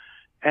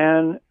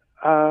 And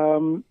I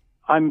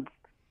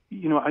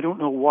don't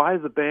know why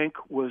the bank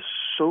was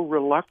so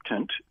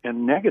reluctant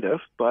and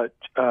negative, but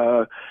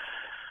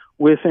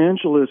with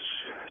Angela's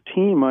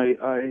team, I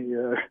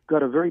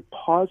got a very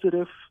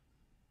positive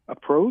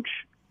approach,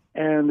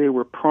 and they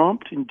were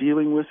prompt in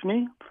dealing with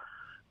me.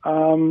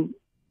 I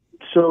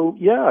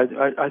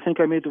think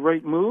I made the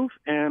right move,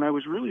 and I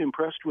was really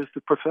impressed with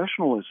the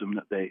professionalism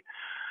that they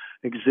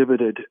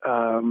exhibited.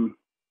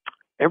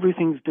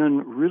 Everything's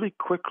done really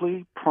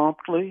quickly,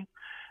 promptly,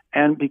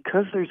 and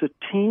because there's a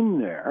team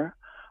there,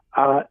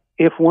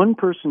 if one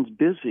person's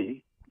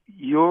busy,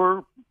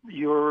 your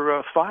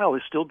file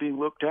is still being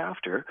looked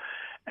after.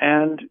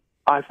 And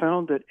I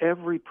found that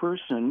every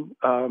person,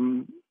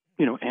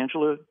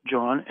 Angela,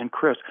 John, and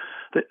Chris,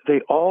 that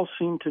they all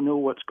seem to know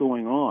what's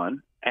going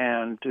on,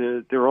 and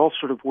they're all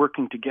sort of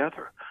working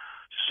together.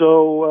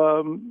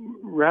 So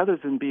rather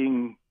than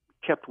being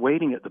kept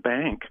waiting at the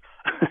bank,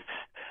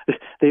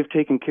 they've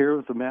taken care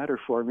of the matter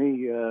for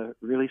me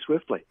really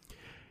swiftly.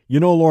 You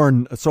know,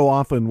 Lauren, so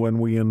often when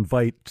we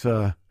invite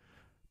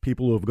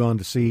people who have gone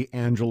to see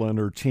Angela and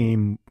her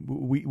team,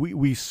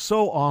 we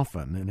so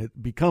often, and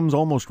it becomes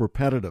almost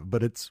repetitive,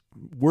 but it's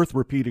worth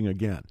repeating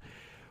again.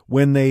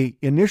 When they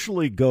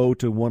initially go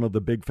to one of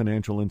the big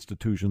financial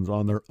institutions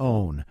on their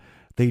own,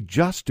 they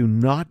just do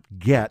not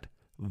get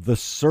the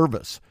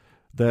service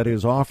that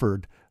is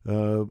offered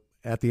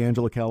at the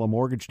Angela Calla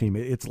mortgage team.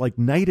 It's like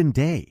night and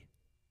day.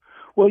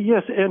 Well,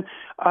 yes, and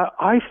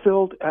I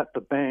felt at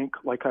the bank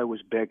like I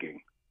was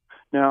begging.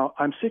 Now,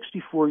 I'm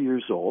 64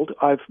 years old.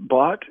 I've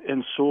bought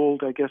and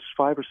sold, I guess,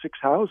 5 or 6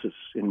 houses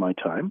in my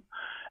time.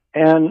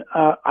 And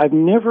I've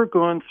never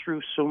gone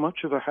through so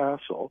much of a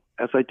hassle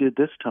as I did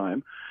this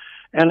time.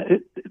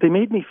 And they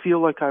made me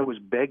feel like I was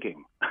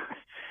begging.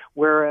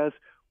 Whereas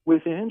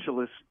with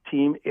Angela's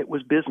team, it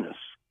was business.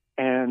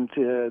 And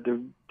there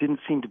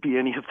didn't seem to be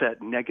any of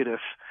that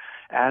negative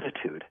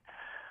attitude.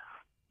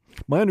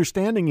 My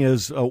understanding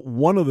is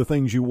one of the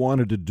things you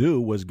wanted to do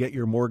was get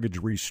your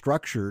mortgage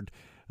restructured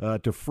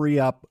to free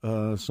up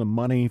some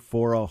money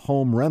for a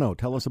home reno.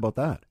 Tell us about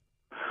that.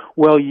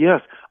 Well,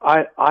 yes.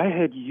 I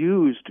had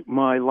used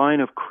my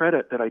line of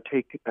credit that I'd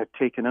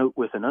taken out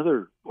with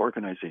another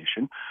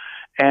organization,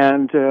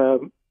 and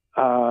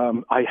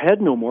I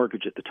had no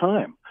mortgage at the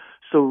time.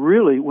 So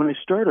really, when I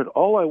started,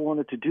 all I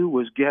wanted to do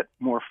was get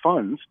more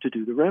funds to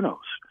do the renos.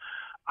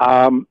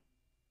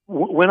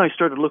 When I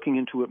started looking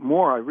into it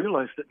more, I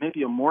realized that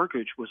maybe a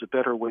mortgage was a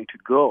better way to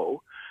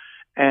go.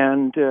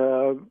 And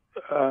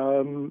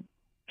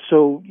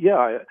so,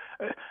 yeah,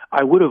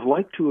 I would have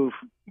liked to have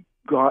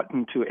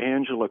gotten to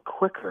Angela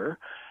quicker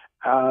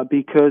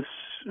because,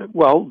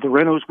 well, the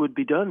renos would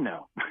be done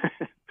now.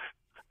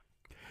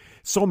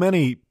 So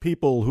many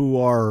people who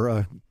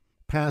are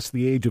past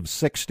the age of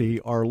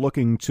 60 are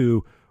looking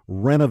to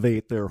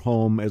renovate their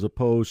home as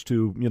opposed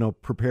to,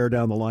 prepare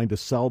down the line to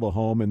sell the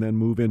home and then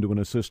move into an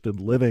assisted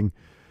living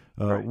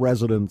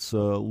residence.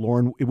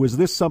 Lauren, was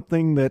this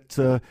something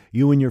that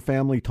you and your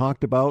family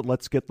talked about?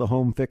 Let's get the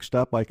home fixed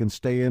up. I can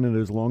stay in it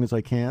as long as I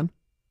can.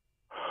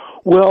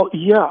 Well,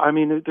 yeah. I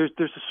mean, there's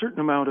a certain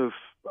amount of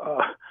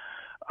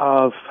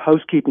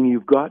housekeeping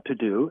you've got to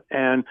do.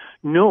 And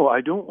no,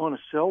 I don't want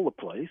to sell the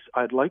place.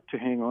 I'd like to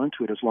hang on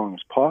to it as long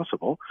as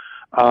possible.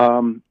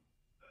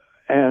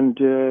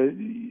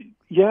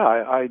 Yeah,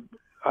 I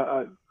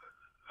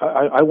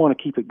want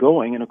to keep it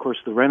going, and of course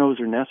the renos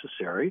are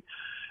necessary,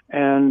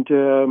 and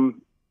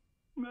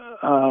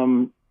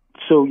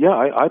so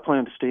yeah, I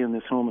plan to stay in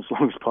this home as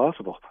long as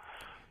possible.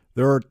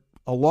 There are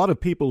a lot of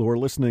people who are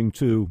listening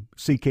to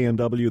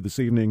CKNW this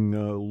evening.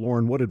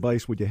 Lauren, what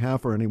advice would you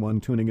have for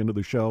anyone tuning into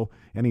the show?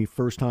 Any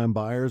first-time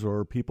buyers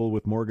or people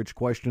with mortgage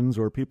questions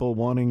or people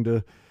wanting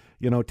to,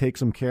 take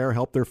some care,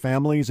 help their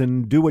families,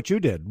 and do what you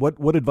did?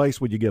 What advice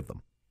would you give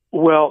them?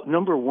 Well,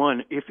 number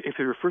one, if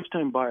you're a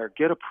first-time buyer,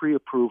 get a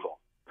pre-approval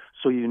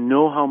so you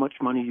know how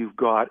much money you've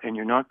got and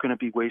you're not going to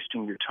be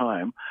wasting your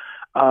time.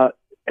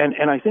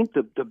 And I think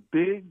the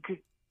big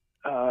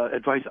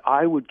advice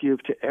I would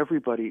give to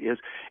everybody is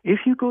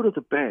if you go to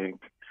the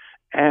bank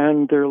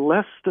and they're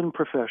less than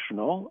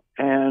professional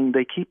and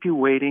they keep you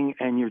waiting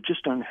and you're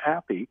just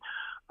unhappy,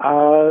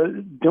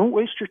 don't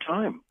waste your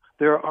time.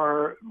 There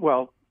are,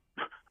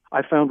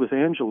 I found with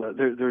Angela,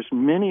 there's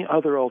many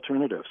other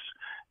alternatives.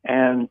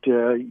 And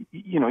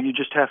you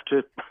just have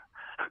to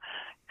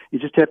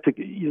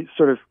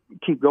sort of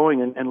keep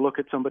going and look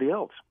at somebody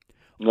else.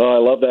 Oh, I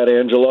love that,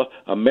 Angela.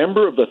 A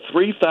member of the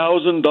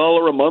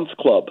 $3,000 a month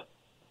club.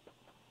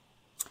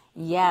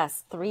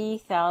 Yes,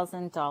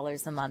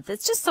 $3,000 a month.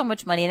 It's just so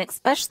much money, and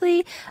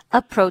especially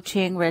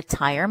approaching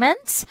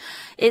retirement.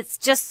 It's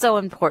just so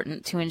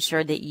important to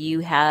ensure that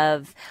you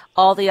have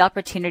all the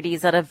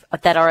opportunities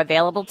that are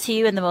available to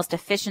you in the most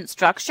efficient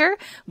structure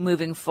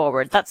moving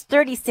forward. That's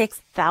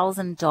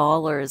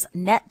 $36,000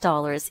 net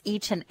dollars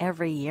each and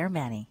every year,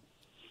 Manny.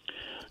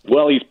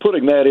 Well, he's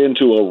putting that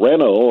into a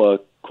reno,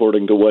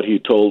 according to what he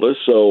told us.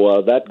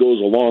 So that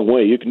goes a long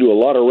way. You can do a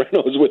lot of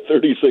renos with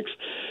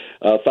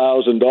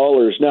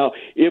 $36,000. Now,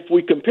 if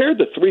we compared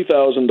the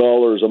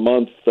 $3,000 a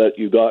month that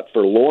you got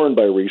for Lauren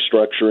by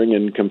restructuring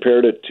and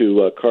compared it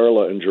to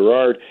Carla and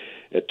Gerard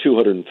at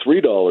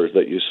 $203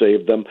 that you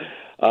saved them,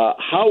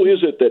 how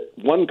is it that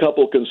one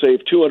couple can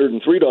save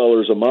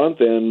 $203 a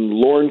month and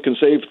Lauren can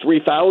save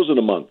 $3,000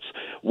 a month?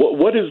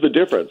 What is the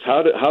difference?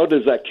 How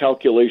does that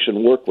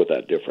calculation work with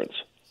that difference?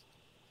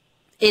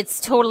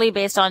 It's totally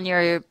based on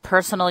your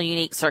personal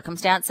unique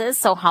circumstances.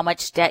 So how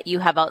much debt you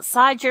have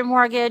outside your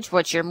mortgage,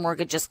 what your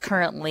mortgage is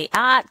currently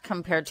at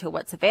compared to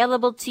what's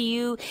available to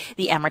you,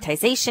 the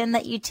amortization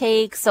that you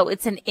take. So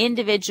it's an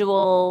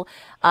individual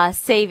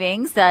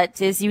savings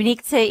that is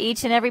unique to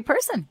each and every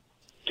person.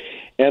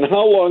 And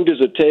how long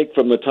does it take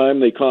from the time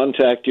they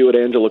contact you at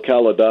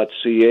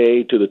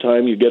angelacalla.ca to the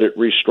time you get it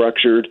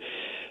restructured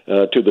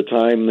to the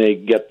time they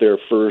get their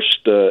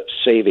first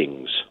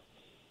savings?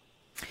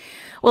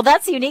 Well,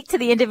 that's unique to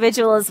the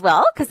individual as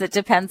well, because it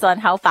depends on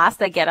how fast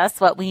they get us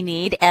what we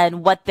need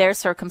and what their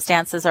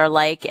circumstances are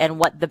like and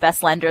what the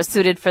best lender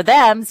suited for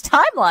them's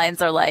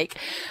timelines are like.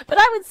 But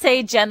I would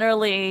say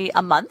generally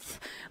a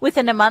month.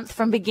 Within a month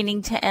from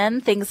beginning to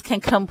end, things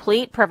can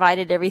complete,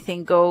 provided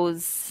everything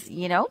goes,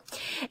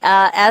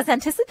 as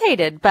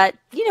anticipated. But,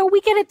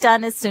 we get it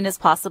done as soon as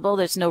possible.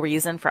 There's no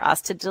reason for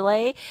us to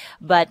delay,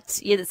 but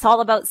it's all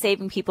about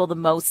saving people the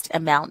most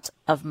amount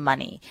of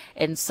money.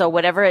 And so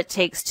whatever it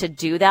takes to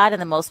do that in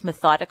the most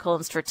methodical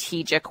and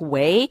strategic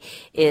way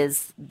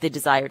is the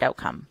desired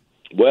outcome.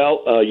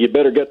 Well, you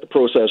better get the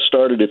process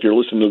started if you're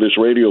listening to this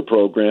radio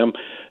program.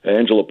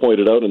 Angela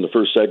pointed out in the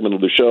first segment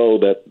of the show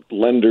that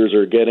lenders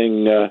are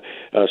getting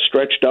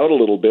stretched out a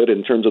little bit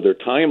in terms of their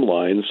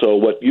timeline. So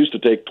what used to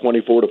take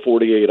 24 to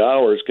 48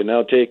 hours can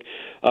now take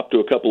up to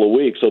a couple of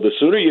weeks. So the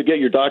sooner you get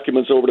your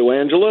documents over to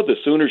Angela, the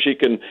sooner she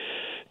can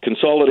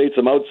consolidate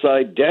some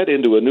outside debt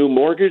into a new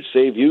mortgage,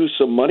 save you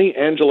some money.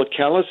 Angela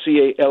Calla,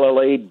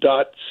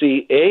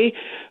 CALLA.ca,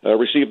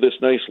 received this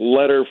nice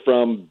letter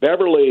from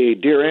Beverly.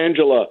 Dear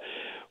Angela,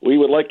 we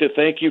would like to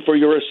thank you for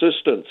your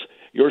assistance,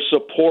 your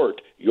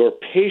support, your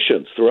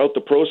patience throughout the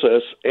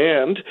process,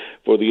 and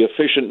for the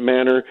efficient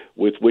manner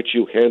with which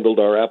you handled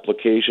our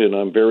application.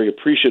 I'm very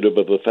appreciative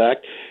of the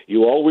fact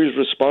you always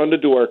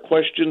responded to our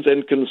questions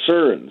and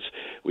concerns.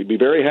 We'd be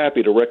very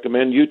happy to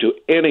recommend you to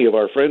any of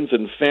our friends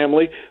and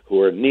family who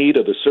are in need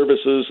of the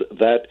services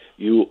that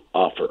you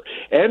offer.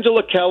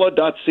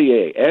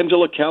 AngelaCalla.ca.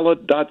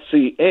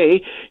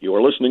 AngelaCalla.ca. You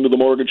are listening to The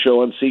Mortgage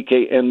Show on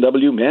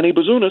CKNW. Manny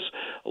Bazunas,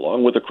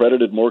 along with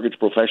accredited mortgage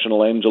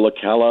professional Angela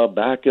Calla.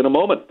 Back in a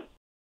moment.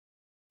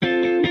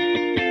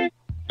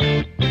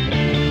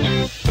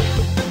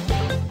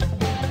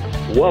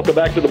 Welcome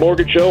back to The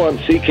Mortgage Show on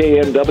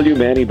CKNW.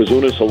 Manny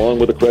Bazunas, along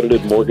with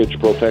accredited mortgage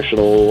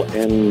professional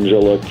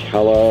Angela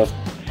Calla.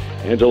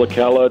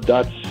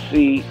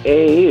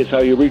 AngelaCalla.ca is how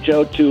you reach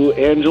out to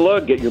Angela,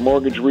 get your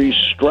mortgage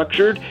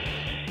restructured,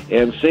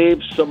 and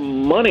save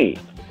some money.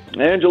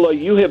 Angela,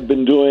 you have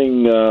been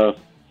doing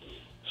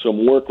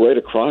some work right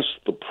across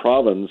the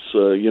province.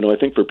 I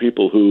think for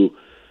people who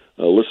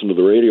listen to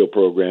the radio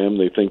program,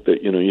 they think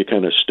that, you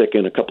kind of stick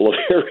in a couple of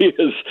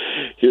areas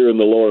here in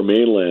the Lower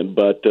Mainland.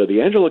 But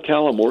the Angela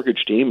Calla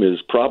mortgage team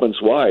is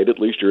province-wide. At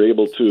least you're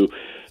able to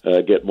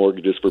get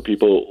mortgages for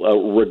people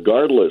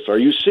regardless. Are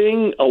you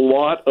seeing a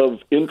lot of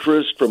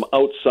interest from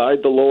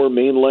outside the Lower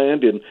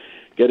Mainland in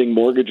getting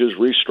mortgages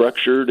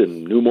restructured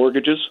and new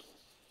mortgages?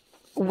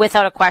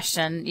 Without a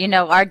question.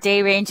 Our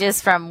day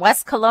ranges from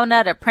West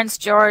Kelowna to Prince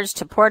George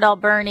to Port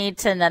Alberni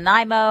to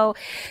Nanaimo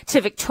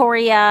to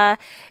Victoria.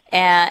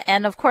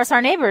 And of course,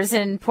 our neighbors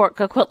in Port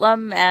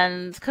Coquitlam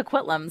and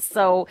Coquitlam.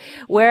 So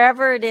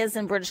wherever it is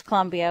in British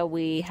Columbia,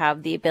 we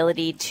have the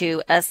ability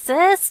to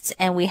assist,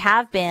 and we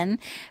have been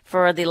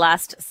for the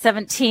last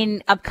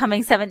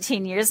upcoming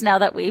 17 years now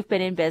that we've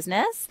been in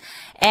business.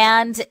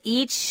 And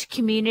each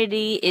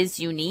community is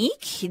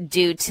unique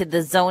due to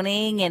the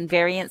zoning and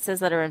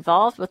variances that are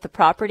involved with the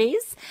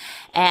properties.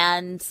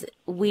 And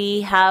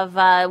we've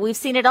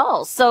seen it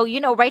all. So,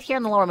 right here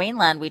in the Lower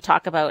Mainland, we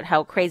talk about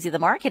how crazy the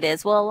market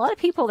is. Well, a lot of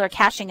people are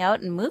cashing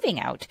out and moving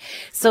out.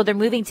 So they're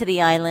moving to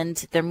the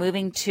island. They're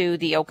moving to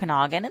the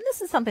Okanagan. And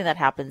this is something that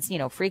happens,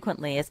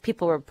 frequently as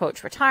people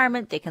approach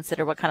retirement. They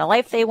consider what kind of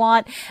life they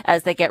want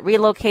as they get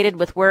relocated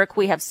with work.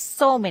 We have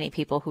so many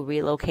people who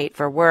relocate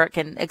for work,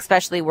 and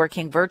especially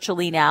working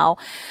virtually now.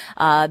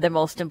 The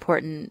most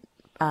important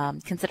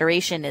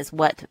consideration is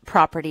what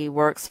property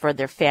works for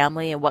their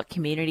family and what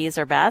communities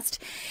are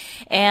best.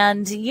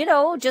 And,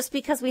 just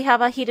because we have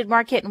a heated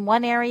market in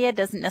one area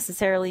doesn't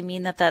necessarily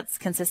mean that that's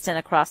consistent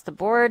across the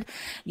board.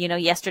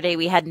 Yesterday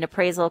we had an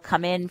appraisal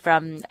come in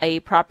from a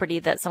property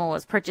that someone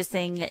was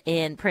purchasing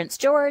in Prince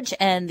George,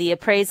 and the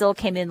appraisal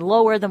came in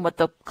lower than what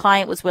the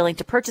client was willing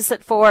to purchase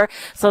it for.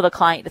 So the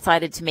client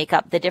decided to make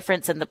up the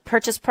difference in the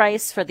purchase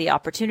price for the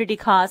opportunity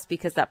cost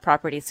because that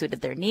property suited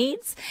their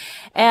needs.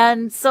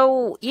 And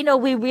so,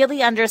 we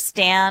really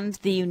understand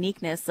the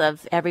uniqueness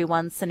of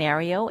everyone's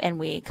scenario, and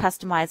we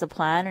customize a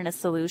plan and a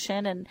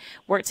solution and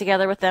work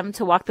together with them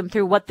to walk them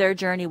through what their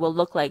journey will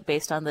look like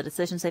based on the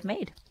decisions they've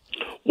made.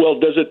 Well,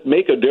 does it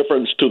make a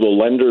difference to the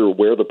lender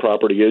where the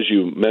property is?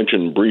 You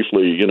mentioned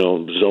briefly,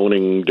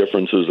 zoning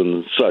differences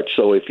and such.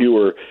 So if you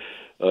were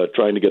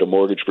trying to get a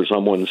mortgage for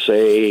someone,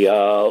 say,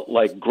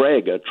 like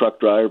Greg, a truck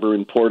driver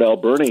in Port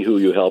Alberni who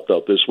you helped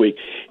out this week,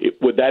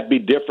 would that be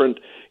different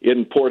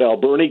in Port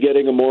Alberni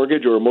getting a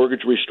mortgage or a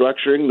mortgage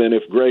restructuring than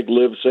if Greg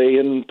lived, say,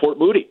 in Port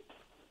Moody?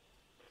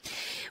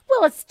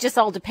 Well, it just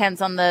all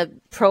depends on the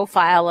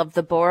profile of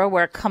the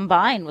borrower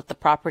combined with the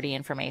property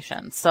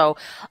information. So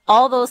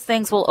all those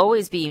things will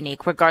always be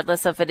unique,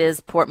 regardless if it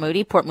is Port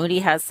Moody. Port Moody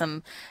has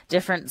some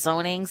different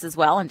zonings as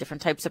well and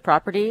different types of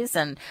properties.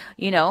 And,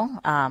 in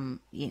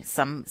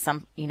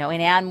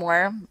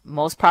Anmore,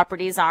 most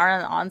properties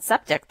are on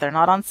septic. They're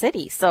not on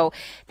city. So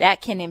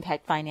that can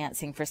impact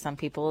financing for some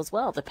people as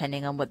well,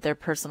 depending on what their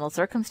personal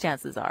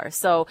circumstances are.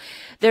 So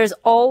there's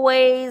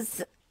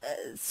always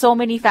so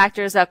many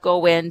factors that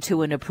go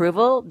into an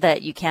approval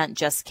that you can't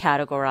just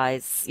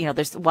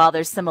categorize. While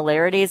there's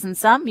similarities in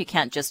some, you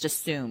can't just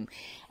assume.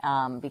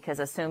 Because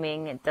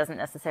assuming it doesn't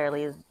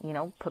necessarily,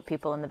 put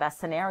people in the best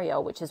scenario,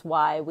 which is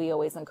why we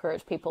always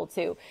encourage people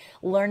to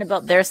learn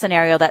about their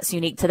scenario that's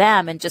unique to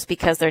them. And just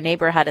because their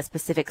neighbor had a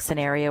specific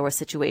scenario or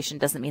situation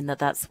doesn't mean that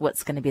that's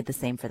what's going to be the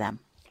same for them.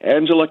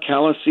 Angela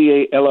Calla,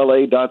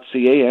 CALLA.ca,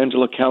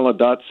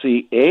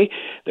 AngelaCalla.ca.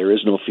 There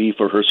is no fee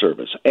for her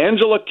service.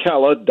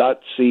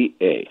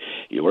 AngelaCalla.ca.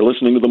 You are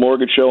listening to The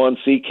Mortgage Show on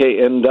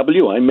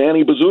CKNW. I'm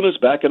Manny Bazunas.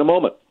 Back in a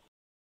moment.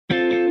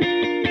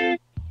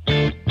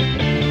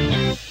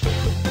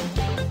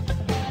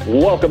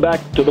 Welcome back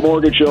to The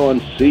Mortgage Show on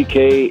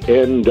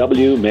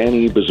CKNW.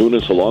 Manny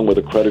Bazunas, along with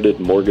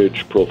accredited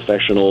mortgage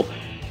professional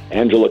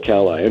Angela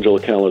Calla,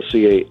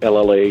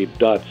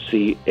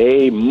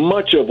 AngelaCalla.ca.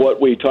 Much of what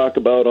we talk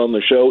about on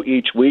the show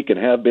each week and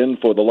have been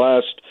for the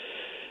last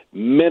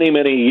many,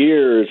 many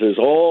years is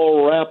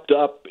all wrapped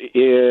up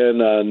in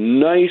a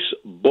nice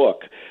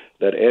book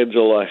that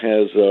Angela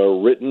has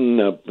written,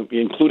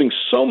 including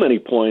so many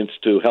points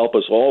to help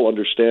us all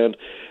understand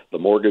the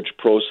mortgage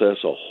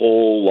process a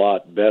whole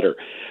lot better.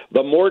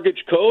 The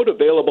Mortgage Code,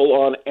 available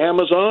on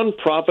Amazon,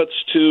 profits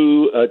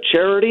to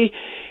charity.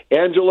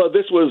 Angela,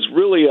 this was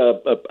really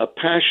a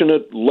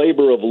passionate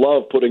labor of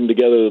love putting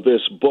together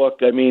this book.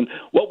 I mean,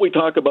 what we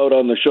talk about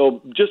on the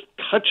show just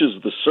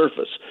touches the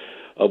surface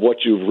of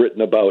what you've written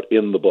about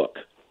in the book.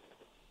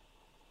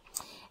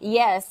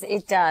 Yes,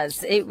 it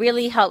does. It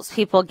really helps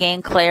people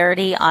gain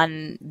clarity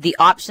on the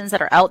options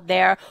that are out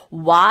there,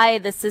 why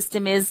the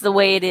system is the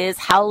way it is,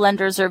 how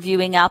lenders are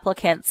viewing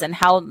applicants, and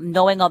how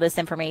knowing all this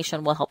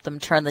information will help them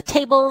turn the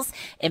tables,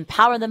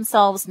 empower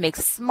themselves, make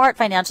smart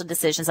financial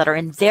decisions that are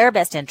in their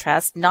best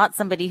interest, not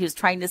somebody who's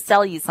trying to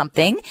sell you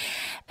something,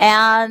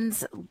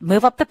 and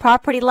move up the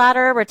property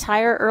ladder,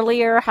 retire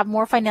earlier, have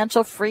more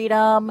financial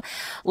freedom,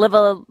 live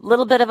a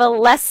little bit of a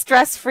less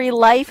stress-free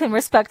life in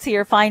respect to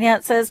your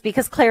finances,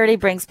 because clarity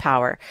brings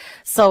power.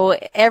 So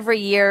every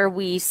year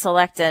we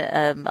select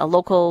a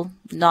local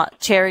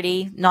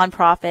charity,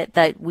 nonprofit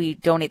that we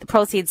donate the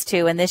proceeds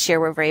to. And this year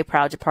we're very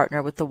proud to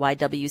partner with the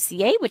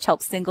YWCA, which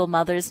helps single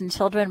mothers and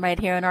children right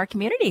here in our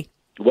community.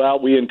 Well,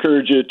 we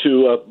encourage you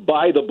to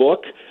buy the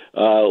book.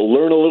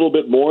 Learn a little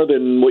bit more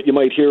than what you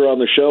might hear on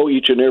the show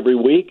each and every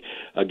week.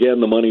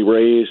 Again, the money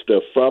raised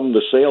from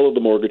the sale of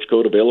the Mortgage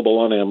Code, available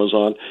on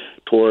Amazon,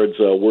 towards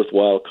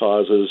worthwhile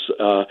causes.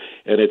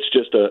 And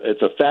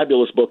it's a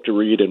fabulous book to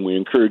read, and we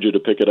encourage you to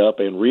pick it up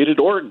and read it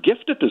or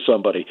gift it to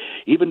somebody.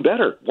 Even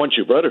better, once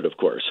you've read it, of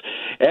course.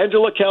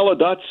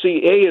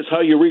 AngelaCalla.ca is how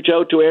you reach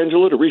out to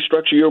Angela to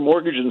restructure your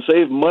mortgage and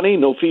save money.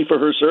 No fee for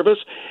her service.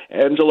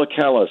 Angela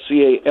Calla,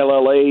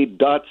 CALLA.ca.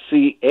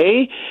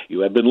 You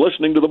have been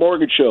listening to The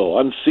Mortgage Show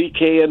on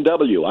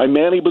CKNW. I'm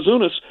Manny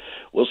Bazunas.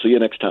 We'll see you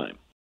next time.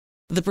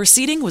 The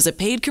proceeding was a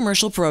paid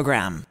commercial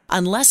program.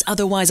 Unless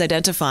otherwise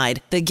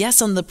identified, the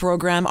guests on the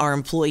program are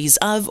employees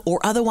of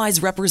or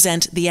otherwise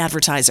represent the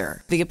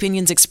advertiser. The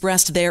opinions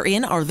expressed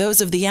therein are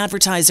those of the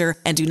advertiser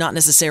and do not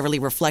necessarily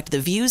reflect the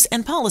views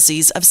and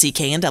policies of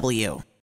CKNW.